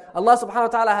that Allah subhanahu wa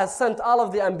ta'ala has sent all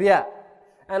of the anbiya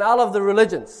and all of the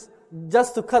religions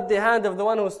just to cut the hand of the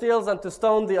one who steals and to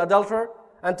stone the adulterer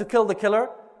and to kill the killer?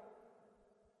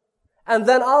 And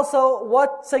then also,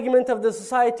 what segment of the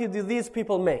society do these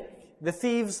people make? The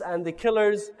thieves and the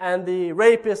killers and the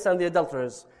rapists and the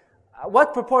adulterers.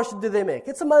 What proportion do they make?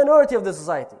 It's a minority of the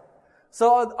society.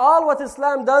 So all what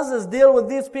Islam does is deal with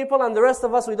these people, and the rest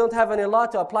of us, we don't have any law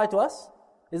to apply to us.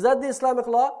 Is that the Islamic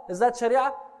law? Is that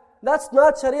Sharia? That's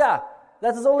not Sharia.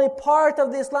 That is only part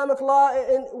of the Islamic law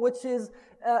which is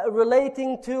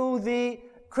relating to the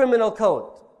criminal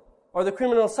code or the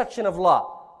criminal section of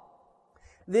law.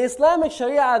 The Islamic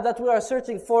Sharia that we are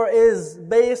searching for is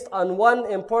based on one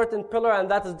important pillar, and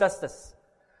that is justice.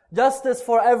 Justice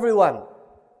for everyone.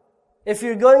 If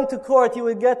you're going to court, you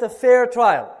would get a fair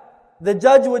trial. The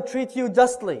judge would treat you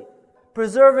justly,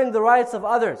 preserving the rights of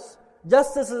others.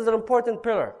 Justice is an important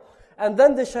pillar. And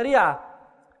then the Sharia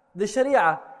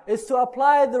is to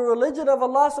apply the religion of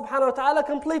Allah subhanahu wa ta'ala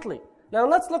completely. Now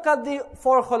let's look at the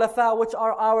 4 Khulafa, which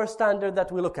are our standard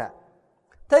that we look at.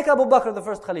 Take Abu Bakr, the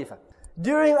first Khalifa.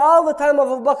 During all the time of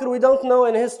Abu Bakr, we don't know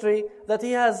in history that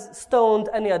he has stoned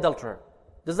any adulterer.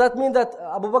 Does that mean that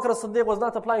Abu Bakr as-Siddiq was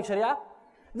not applying Sharia?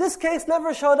 This case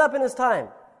never showed up in his time.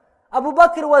 Abu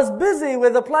Bakr was busy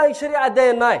with applying Sharia day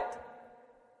and night.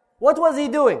 What was he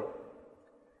doing?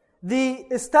 The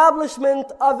establishment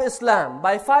of Islam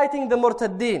by fighting the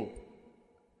Murtaddeen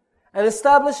and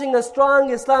establishing a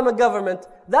strong Islamic government,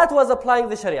 that was applying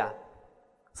the Sharia.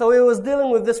 So he was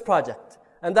dealing with this project,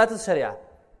 and that is Sharia.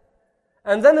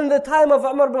 And then in the time of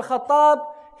Umar bin Khattab,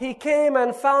 he came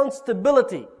and found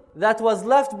stability that was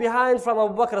left behind from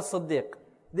Abu Bakr as-Siddiq.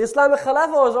 The Islamic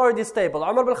Khilafah was already stable.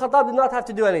 Umar bin Khattab did not have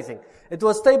to do anything. It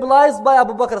was stabilized by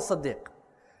Abu Bakr as-Siddiq.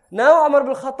 Now Umar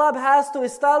bin Khattab has to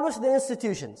establish the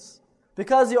institutions.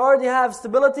 Because you already have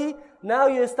stability, now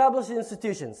you establish the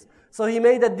institutions. So he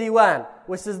made a diwan,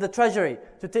 which is the treasury,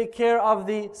 to take care of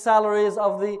the salaries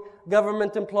of the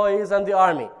government employees and the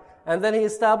army. And then he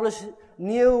established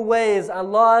new ways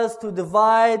and laws to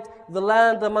divide the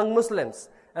land among Muslims.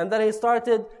 And then he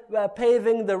started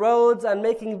paving the roads and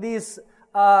making these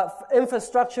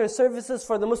infrastructure services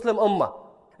for the Muslim Ummah.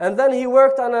 And then he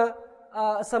worked on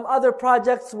some other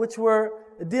projects which were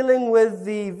dealing with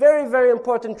the very, very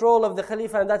important role of the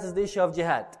Khalifa, and that is the issue of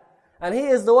jihad. And he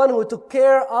is the one who took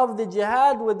care of the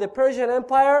jihad with the Persian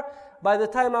Empire. By the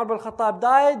time Umar bin Khattab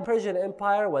died, the Persian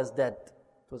Empire was dead.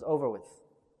 It was over with.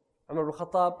 Umar bin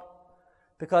Khattab,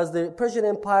 because the Persian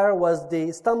Empire was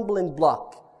the stumbling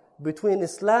block between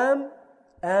Islam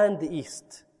and the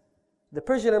East. The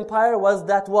Persian Empire was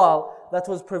that wall that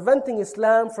was preventing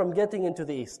Islam from getting into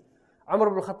the East. Umar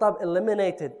ibn Khattab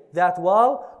eliminated that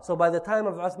wall, so by the time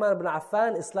of Uthman ibn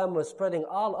Affan, Islam was spreading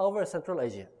all over Central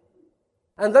Asia.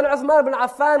 And then Uthman ibn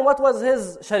Affan, what was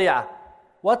his Sharia?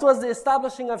 What was the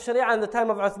establishing of Sharia in the time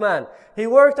of Uthman? He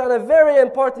worked on a very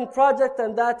important project,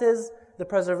 and that is the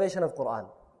preservation of Quran.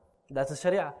 That is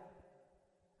Sharia.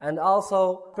 And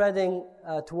also spreading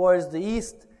towards the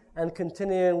east and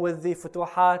continuing with the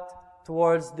futuhat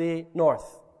towards the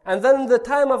north. And then in the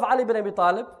time of Ali bin Abi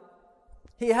Talib,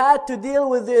 he had to deal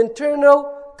with the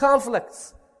internal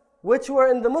conflicts which were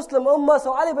in the Muslim Ummah.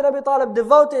 So Ali bin Abi Talib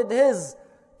devoted his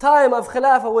time of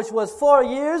Khilafah, which was 4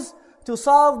 years, to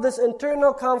solve this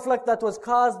internal conflict that was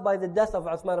caused by the death of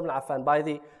Uthman ibn Affan, by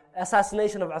the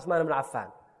assassination of Uthman ibn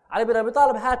Affan. Ali ibn Abi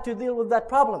Talib had to deal with that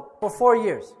problem for 4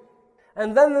 years.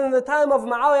 And then in the time of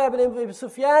Muawiyah ibn Abi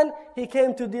Sufyan, he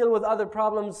came to deal with other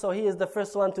problems, so he is the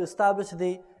first one to establish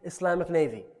the Islamic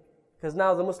Navy. Because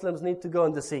now the Muslims need to go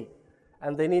in the sea,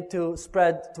 and they need to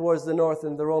spread towards the north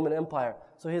in the Roman Empire.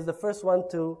 So he's the first one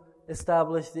to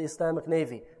establish the Islamic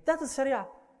Navy. That is Sharia.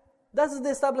 That is the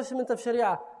establishment of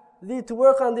Sharia. To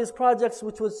work on these projects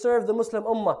which would serve the Muslim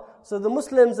Ummah. So the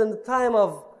Muslims in the time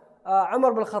of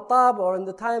Umar bin Khattab, or in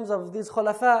the times of these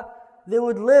Khulafa, they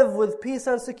would live with peace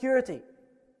and security.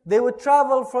 They would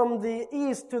travel from the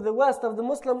east to the west of the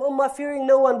Muslim Ummah fearing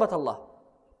no one but Allah.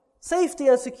 Safety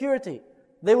and security.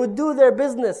 They would do their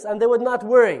business and they would not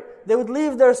worry. They would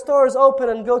leave their stores open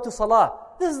and go to Salah.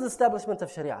 This is the establishment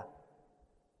of Sharia.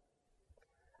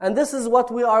 And this is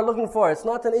what we are looking for. It's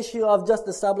not an issue of just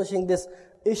establishing this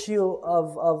issue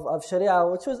of Sharia,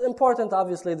 which is important,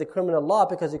 obviously, the criminal law,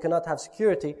 because you cannot have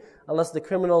security unless the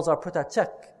criminals are put at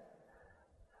check.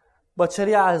 But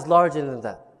Sharia is larger than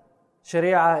that.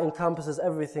 Sharia encompasses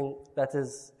everything that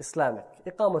is Islamic.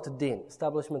 Iqamatul Deen,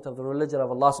 establishment of the religion of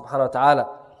Allah subhanahu wa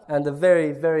ta'ala. And a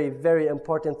very, very, very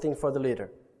important thing for the leader.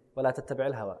 وَلَا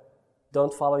تَتَّبِعِ الْهَوَى.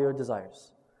 Don't follow your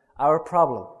desires. Our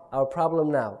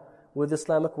problem now with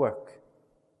Islamic work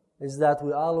is that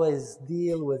we always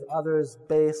deal with others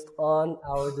based on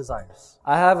our desires.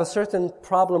 I have a certain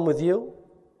problem with you.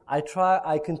 I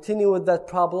continue with that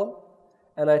problem,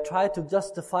 and I try to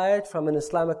justify it from an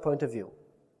Islamic point of view.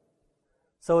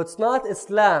 So it's not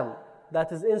Islam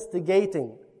that is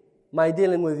instigating my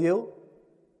dealing with you.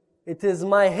 It is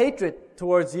my hatred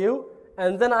towards you,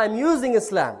 and then I'm using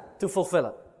Islam to fulfill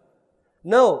it.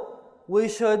 No, we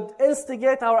should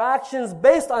instigate our actions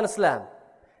based on Islam.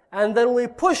 And then we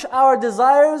push our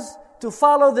desires to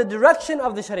follow the direction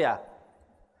of the Sharia.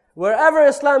 Wherever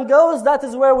Islam goes, that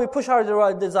is where we push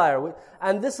our desire.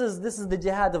 And this is the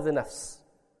jihad of the nafs.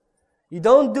 You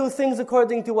don't do things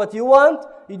according to what you want,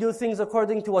 you do things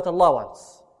according to what Allah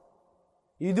wants.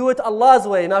 You do it Allah's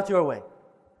way, not your way.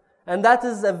 And that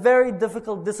is a very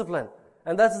difficult discipline.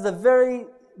 And that is a very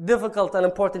difficult and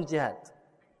important jihad.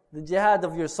 The jihad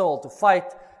of your soul, to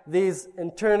fight these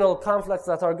internal conflicts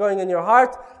that are going in your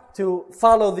heart, to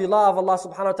follow the law of Allah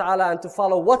subhanahu wa ta'ala, and to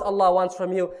follow what Allah wants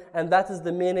from you. And that is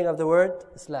the meaning of the word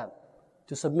Islam.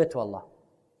 To submit to Allah.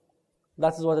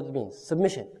 That is what it means.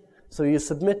 Submission. So you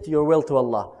submit your will to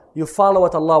Allah. You follow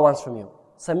what Allah wants from you.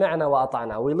 سَمِعْنَا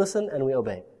وَأَطَعْنَا. We listen and we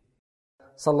obey.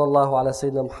 صلى الله على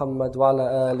سيدنا محمد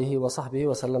وعلى آله وصحبه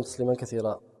وسلم تسليما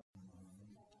كثيرا.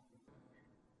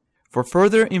 For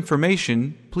further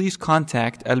information, please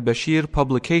contact Al-Bashir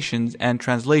Publications and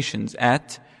Translations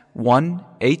at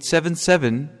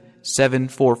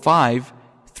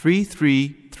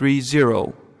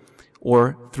 1-877-745-3330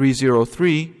 or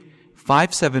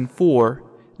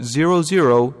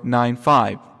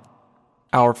 303-574-0095.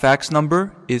 Our fax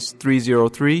number is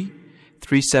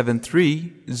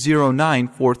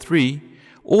 303-373-0943,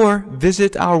 or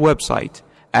visit our website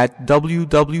at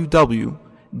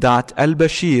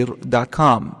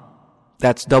www.albashir.com.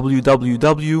 That's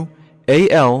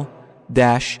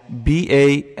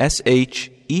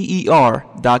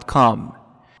www.al-basheer.com.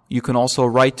 You can also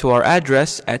write to our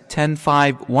address at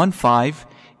 10515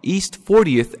 East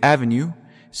 40th Avenue,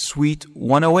 Suite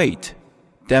 108,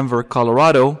 Denver,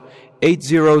 Colorado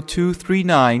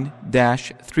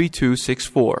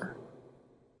 80239-3264.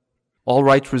 All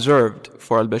rights reserved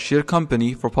for Al-Bashir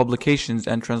Company for publications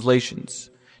and translations.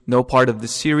 No part of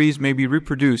this series may be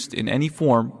reproduced in any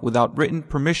form without written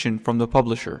permission from the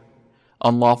publisher.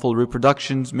 Unlawful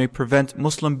reproductions may prevent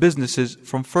Muslim businesses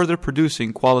from further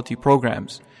producing quality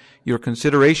programs. Your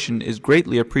consideration is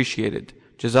greatly appreciated.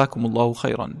 Jazakumullahu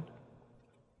khairan.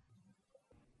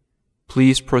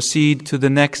 Please proceed to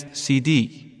the next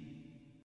CD.